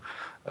those two,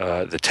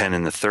 the 10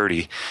 and the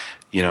 30,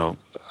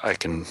 I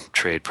can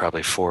trade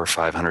probably 400 or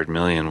 500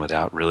 million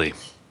without really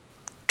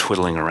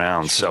twiddling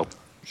around. Sure.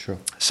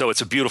 So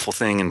it's a beautiful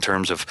thing in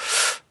terms of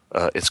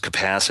its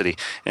capacity.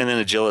 And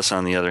then Agilis,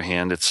 on the other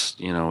hand, it's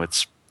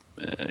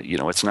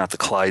not the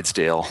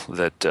Clydesdale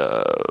that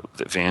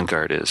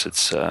Vanguard is.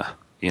 It's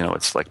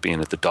it's like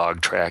being at the dog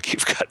track.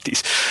 You've got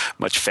these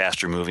much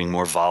faster moving,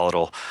 more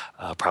volatile,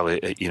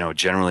 probably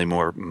generally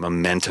more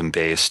momentum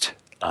based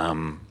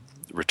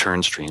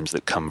return streams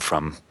that come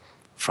from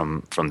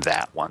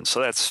that one.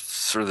 So that's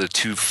sort of the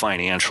two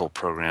financial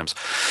programs.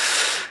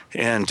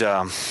 And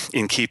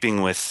in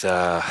keeping with,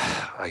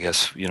 I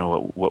guess,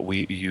 what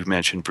you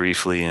mentioned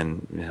briefly,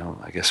 and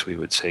I guess we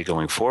would say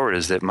going forward,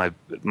 is that my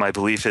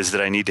belief is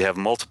that I need to have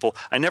multiple.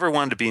 I never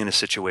wanted to be in a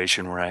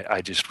situation where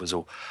I just was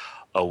a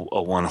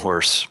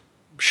one-horse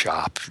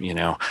shop.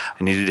 I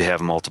needed to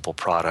have multiple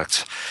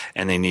products,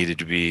 and they needed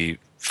to be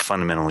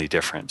fundamentally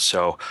different.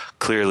 So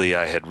clearly,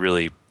 I had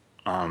really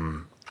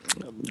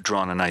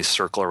drawn a nice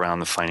circle around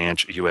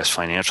the U.S.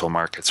 financial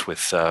markets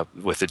with the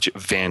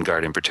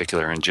Vanguard in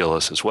particular, and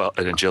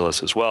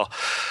Agilis as well.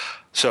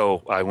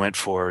 So I went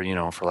for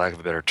lack of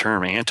a better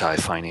term,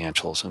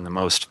 anti-financials, and the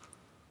most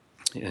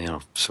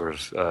sort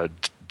of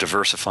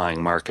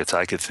diversifying markets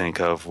I could think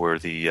of were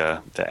the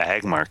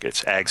ag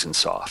markets, ags and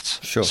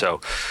softs. Sure. So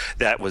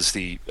that was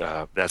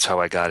that's how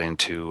I got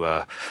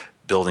into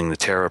building the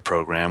Terra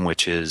program,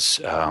 which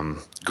is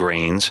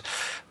grains,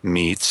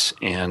 meats,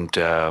 and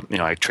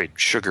I trade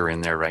sugar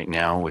in there right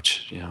now,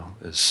 which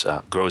is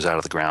grows out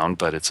of the ground,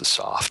 but it's a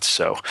soft.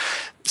 So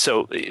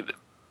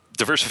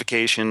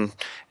diversification.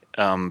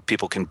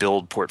 People can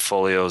build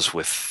portfolios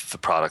with the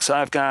products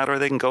I've got, or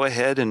they can go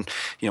ahead and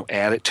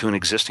add it to an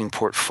existing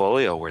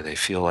portfolio where they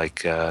feel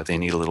like they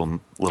need a little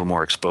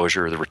more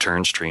exposure to the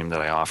return stream that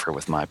I offer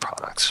with my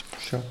products.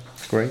 Sure,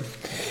 great.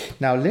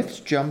 Now let's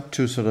jump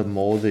to sort of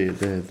more the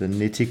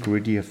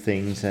nitty-gritty of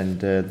things, and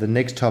the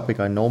next topic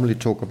I normally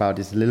talk about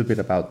is a little bit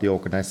about the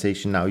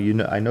organization. Now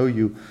I know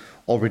you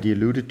already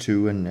alluded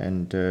to,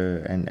 and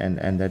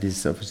that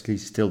is obviously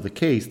still the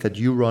case, that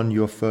you run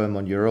your firm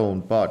on your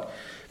own, but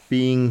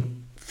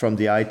being from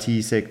the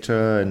IT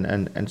sector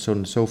and so on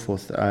and so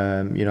forth,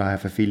 I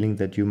have a feeling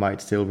that you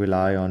might still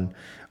rely on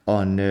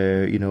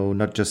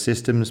not just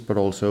systems, but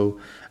also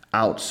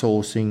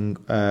outsourcing,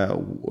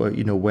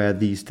 where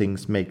these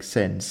things make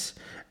sense.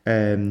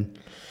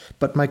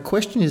 But my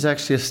question is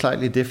actually a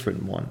slightly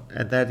different one,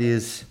 and that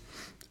is,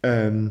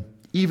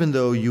 even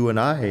though you and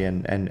I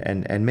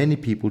and many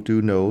people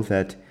do know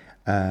that,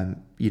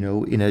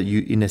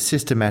 in a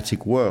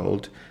systematic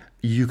world,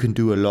 you can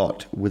do a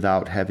lot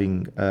without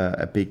having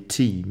a big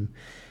team.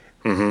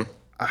 Mm-hmm.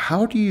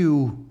 How do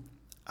you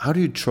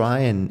try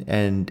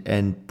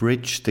and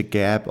bridge the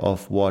gap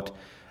of what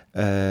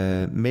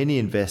many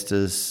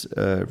investors'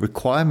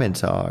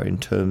 requirements are in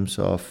terms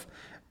of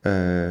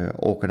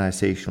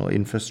organizational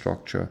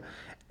infrastructure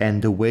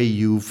and the way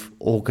you've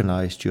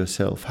organized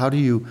yourself?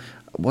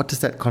 What does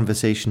that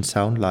conversation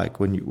sound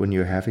like when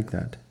you're having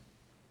that?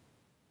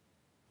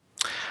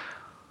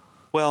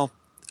 Well,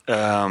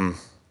 in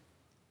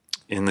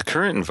the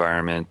current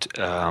environment,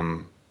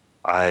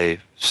 I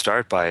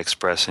start by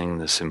expressing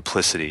the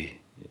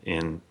simplicity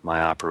in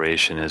my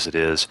operation as it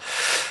is.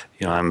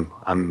 I'm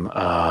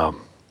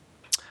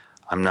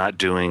not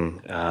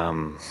doing.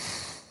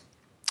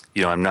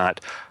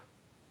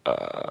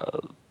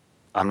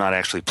 I'm not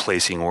actually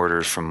placing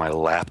orders from my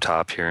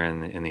laptop here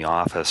in the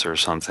office or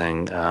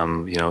something.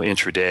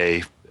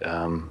 Intraday,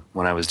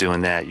 when I was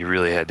doing that, you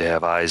really had to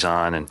have eyes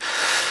on, and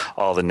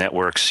all the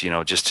networks,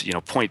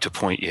 point to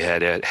point, you had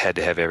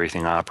to have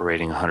everything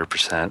operating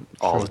 100%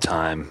 all the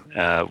time,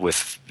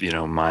 with,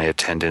 my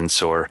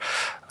attendance or,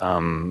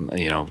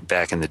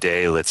 back in the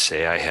day, let's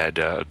say I had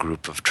a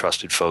group of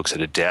trusted folks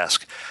at a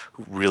desk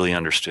who really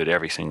understood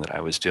everything that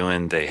I was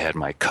doing. They had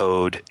my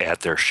code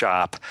at their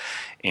shop,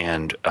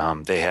 and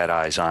they had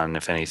eyes on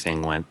if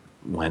anything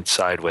went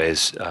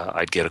sideways.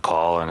 I'd get a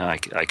call and I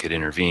could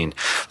intervene.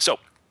 So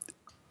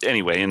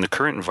anyway, in the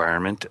current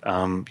environment,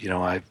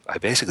 I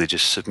basically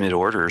just submit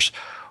orders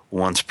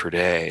once per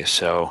day.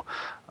 So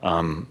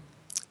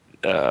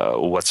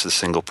what's the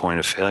single point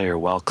of failure?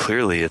 Well,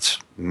 clearly it's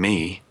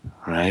me,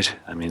 right?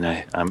 I mean,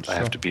 I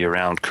have to be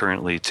around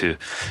currently to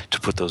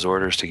put those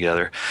orders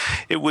together.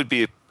 It would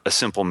be a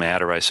simple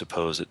matter, I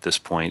suppose, at this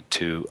point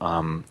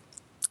to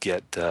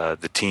get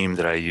the team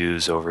that I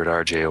use over at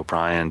RJ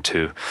O'Brien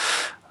to,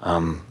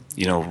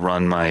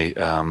 run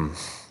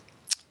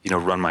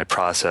my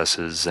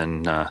processes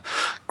and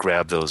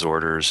grab those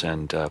orders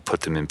and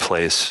put them in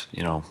place,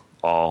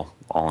 all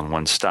in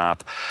one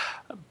stop.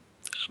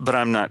 But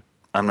I'm not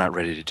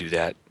ready to do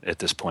that at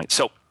this point.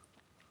 So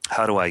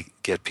how do I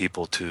get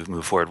people to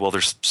move forward? Well,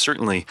 there's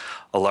certainly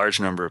a large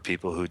number of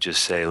people who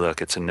just say,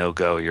 look, it's a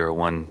no-go. You're a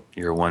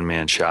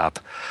one-man shop.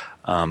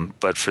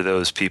 But for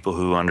those people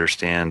who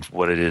understand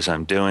what it is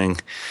I'm doing,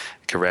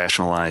 can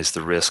rationalize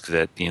the risk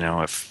that,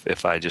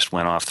 if I just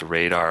went off the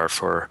radar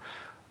for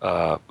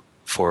a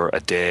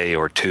day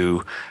or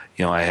two,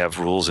 I have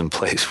rules in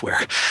place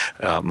where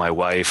my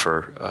wife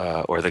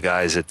or the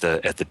guys at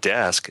the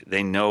desk,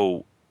 they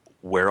know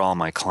where all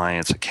my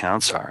clients'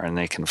 accounts are, and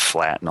they can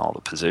flatten all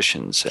the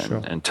positions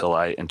until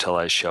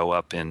I show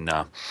up in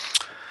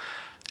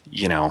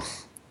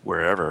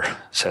wherever,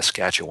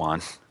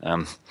 Saskatchewan.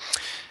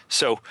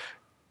 So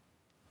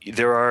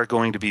there are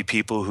going to be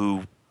people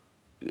who.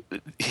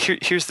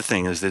 Here's the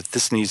thing: is that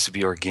this needs to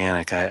be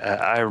organic.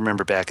 I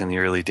remember back in the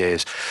early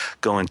days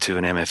going to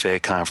an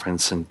MFA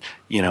conference, and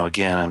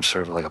again, I'm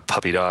sort of like a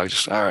puppy dog.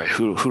 Just all right,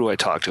 who do I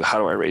talk to? How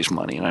do I raise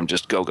money? And I'm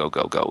just go,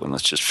 and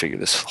let's just figure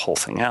this whole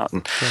thing out.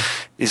 And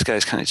these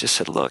guys kind of just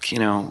said, look,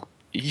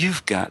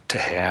 you've got to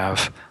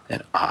have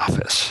an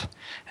office,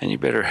 and you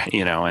better,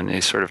 and they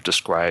sort of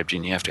described,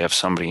 and you have to have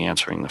somebody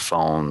answering the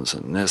phones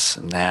and this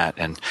and that,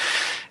 and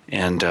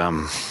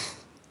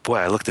boy,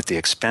 I looked at the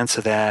expense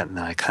of that, and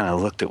then I kind of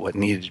looked at what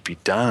needed to be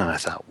done, and I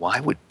thought, why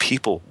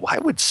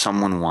would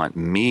someone want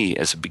me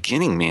as a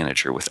beginning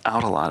manager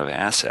without a lot of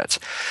assets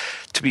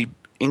to be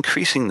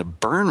increasing the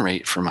burn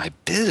rate for my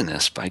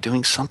business by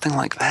doing something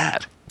like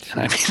that?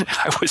 And I mean,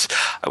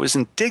 I was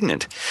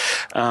indignant.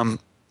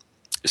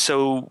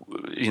 So,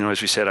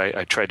 as we said,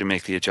 I tried to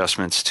make the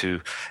adjustments to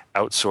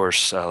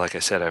outsource. Like I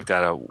said, I've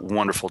got a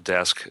wonderful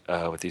desk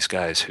with these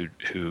guys who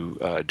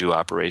do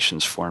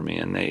operations for me,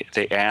 and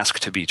they ask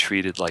to be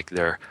treated like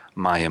they're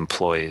my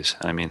employees.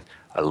 I mean,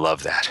 I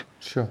love that.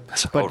 Sure.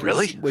 Said, oh,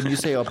 really? When you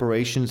say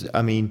operations,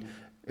 I mean,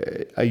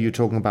 are you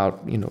talking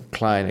about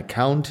client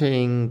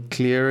accounting,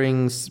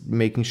 clearings,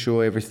 making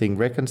sure everything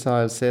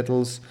reconciles,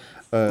 settles?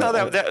 No,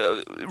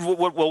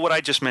 what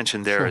I just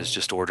mentioned there is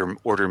just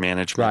order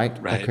management,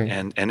 right, okay.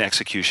 and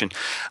execution.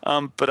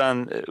 But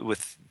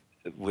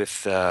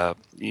with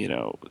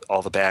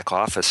all the back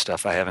office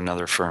stuff, I have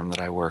another firm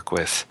that I work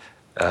with,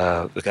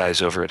 the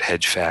guys over at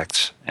Hedge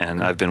Facts,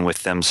 and I've been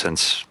with them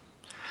since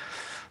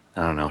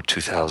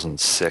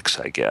 2006,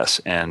 I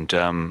guess, and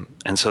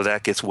so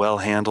that gets well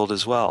handled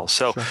as well.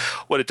 So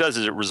what it does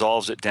is it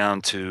resolves it down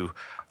to,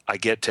 I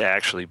get to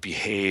actually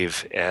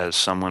behave as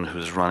someone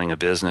who's running a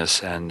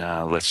business, and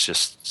let's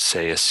just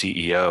say a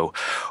CEO,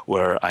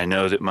 where I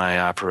know that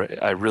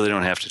I really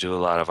don't have to do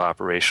a lot of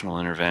operational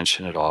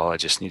intervention at all. I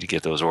just need to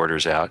get those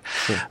orders out.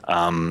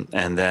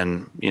 And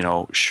then,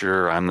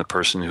 I'm the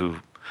person who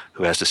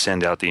who has to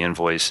send out the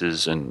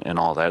invoices and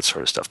all that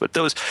sort of stuff. But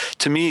those,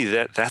 to me,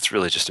 that's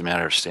really just a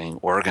matter of staying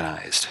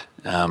organized.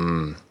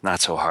 Not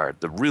so hard.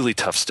 The really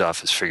tough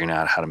stuff is figuring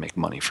out how to make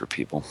money for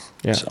people.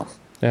 Yeah. So.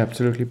 Yeah,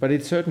 absolutely. But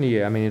it's certainly,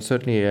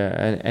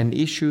 an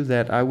issue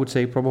that I would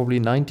say probably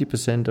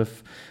 90%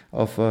 of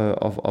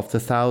the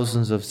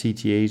thousands of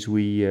CTAs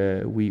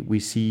we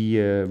see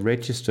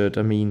registered.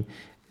 I mean,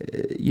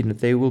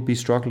 they will be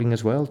struggling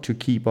as well to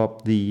keep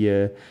up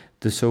the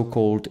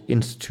so-called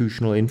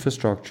institutional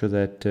infrastructure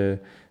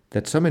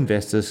that some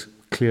investors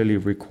clearly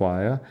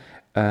require.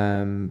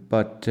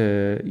 But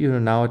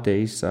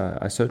nowadays,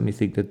 I certainly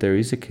think that there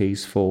is a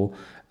case for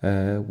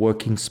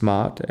working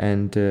smart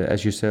and,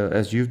 as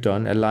you've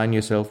done, align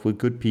yourself with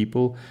good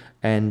people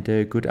and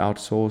good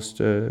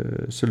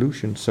outsourced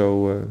solutions.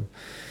 So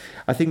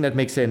I think that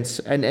makes sense.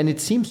 And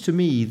it seems to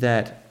me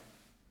that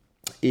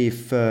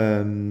if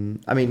I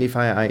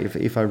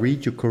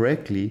read you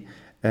correctly,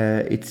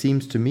 it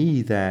seems to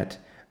me that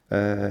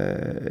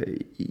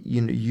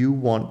you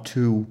want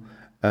to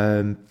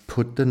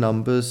put the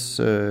numbers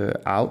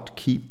out,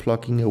 keep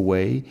plugging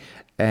away,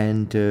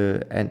 and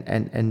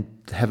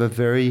have a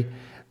very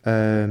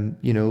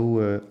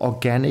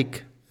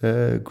organic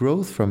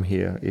growth from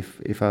here.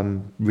 If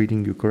I'm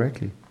reading you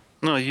correctly.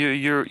 No,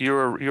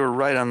 you're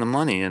right on the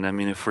money. And I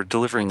mean, if we're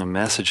delivering a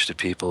message to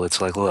people,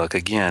 it's like, look,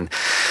 again,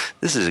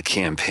 this is a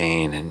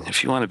campaign, and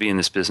if you want to be in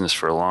this business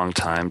for a long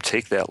time,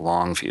 take that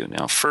long view.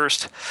 Now,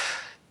 first,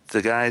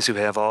 the guys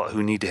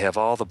who need to have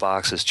all the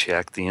boxes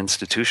checked, the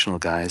institutional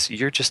guys,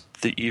 you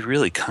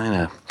really kind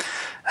of,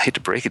 I hate to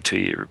break it to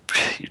you,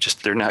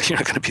 you're not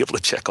going to be able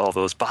to check all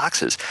those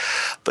boxes.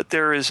 But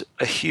there is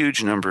a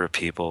huge number of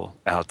people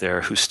out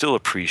there who still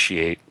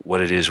appreciate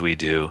what it is we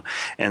do,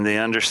 and they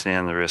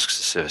understand the risks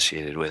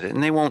associated with it,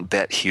 and they won't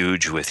bet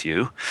huge with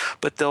you,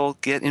 but they'll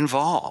get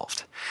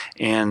involved.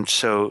 And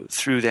so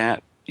through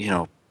that,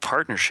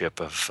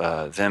 partnership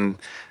of them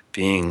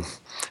being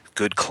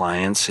good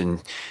clients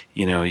and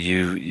you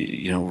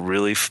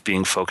really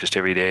being focused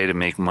every day to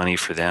make money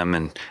for them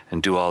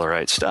and do all the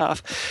right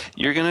stuff,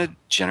 you're going to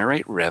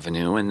generate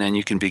revenue, and then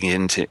you can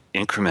begin to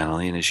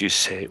incrementally, and as you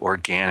say,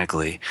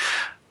 organically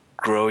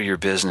grow your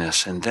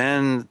business. And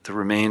then the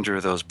remainder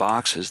of those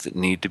boxes that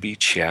need to be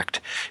checked,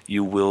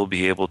 you will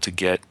be able to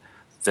get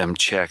them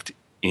checked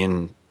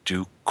in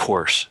due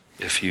course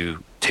if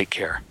you take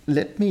care.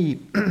 Let me,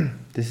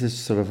 this is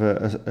sort of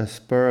a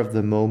spur of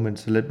the moment,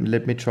 so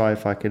let me try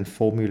if I can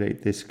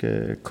formulate this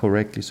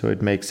correctly so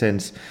it makes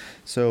sense.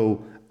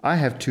 So I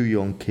have 2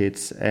 young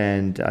kids,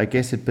 and I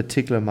guess in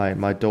particular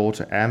my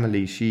daughter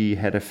Amelie, she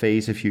had a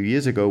phase a few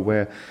years ago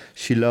where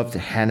she loved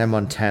Hannah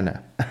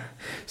Montana.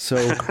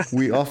 So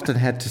we often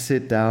had to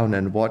sit down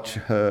and watch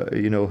her,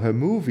 her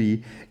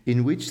movie,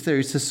 in which there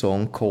is a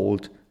song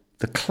called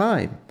The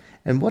Climb.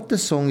 And what the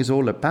song is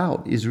all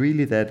about is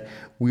really that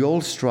we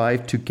all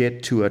strive to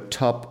get to a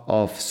top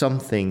of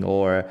something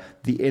or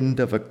the end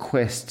of a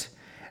quest,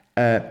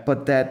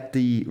 but that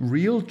the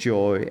real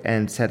joy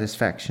and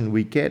satisfaction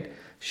we get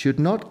should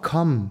not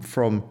come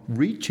from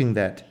reaching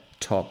that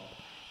top,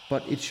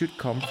 but it should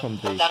come from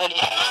the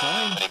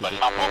climb to the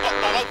top.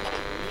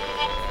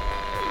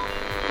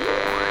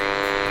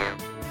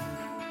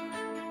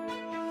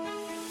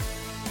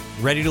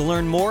 Ready to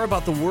learn more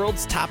about the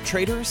world's top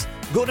traders?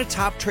 Go to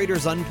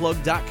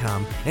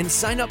toptradersunplugged.com and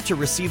sign up to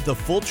receive the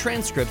full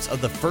transcripts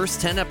of the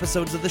first 10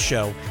 episodes of the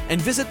show, and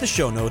visit the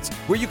show notes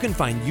where you can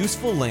find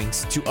useful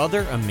links to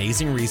other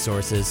amazing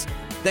resources.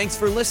 Thanks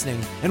for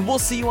listening, and we'll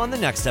see you on the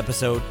next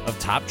episode of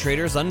Top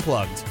Traders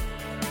Unplugged.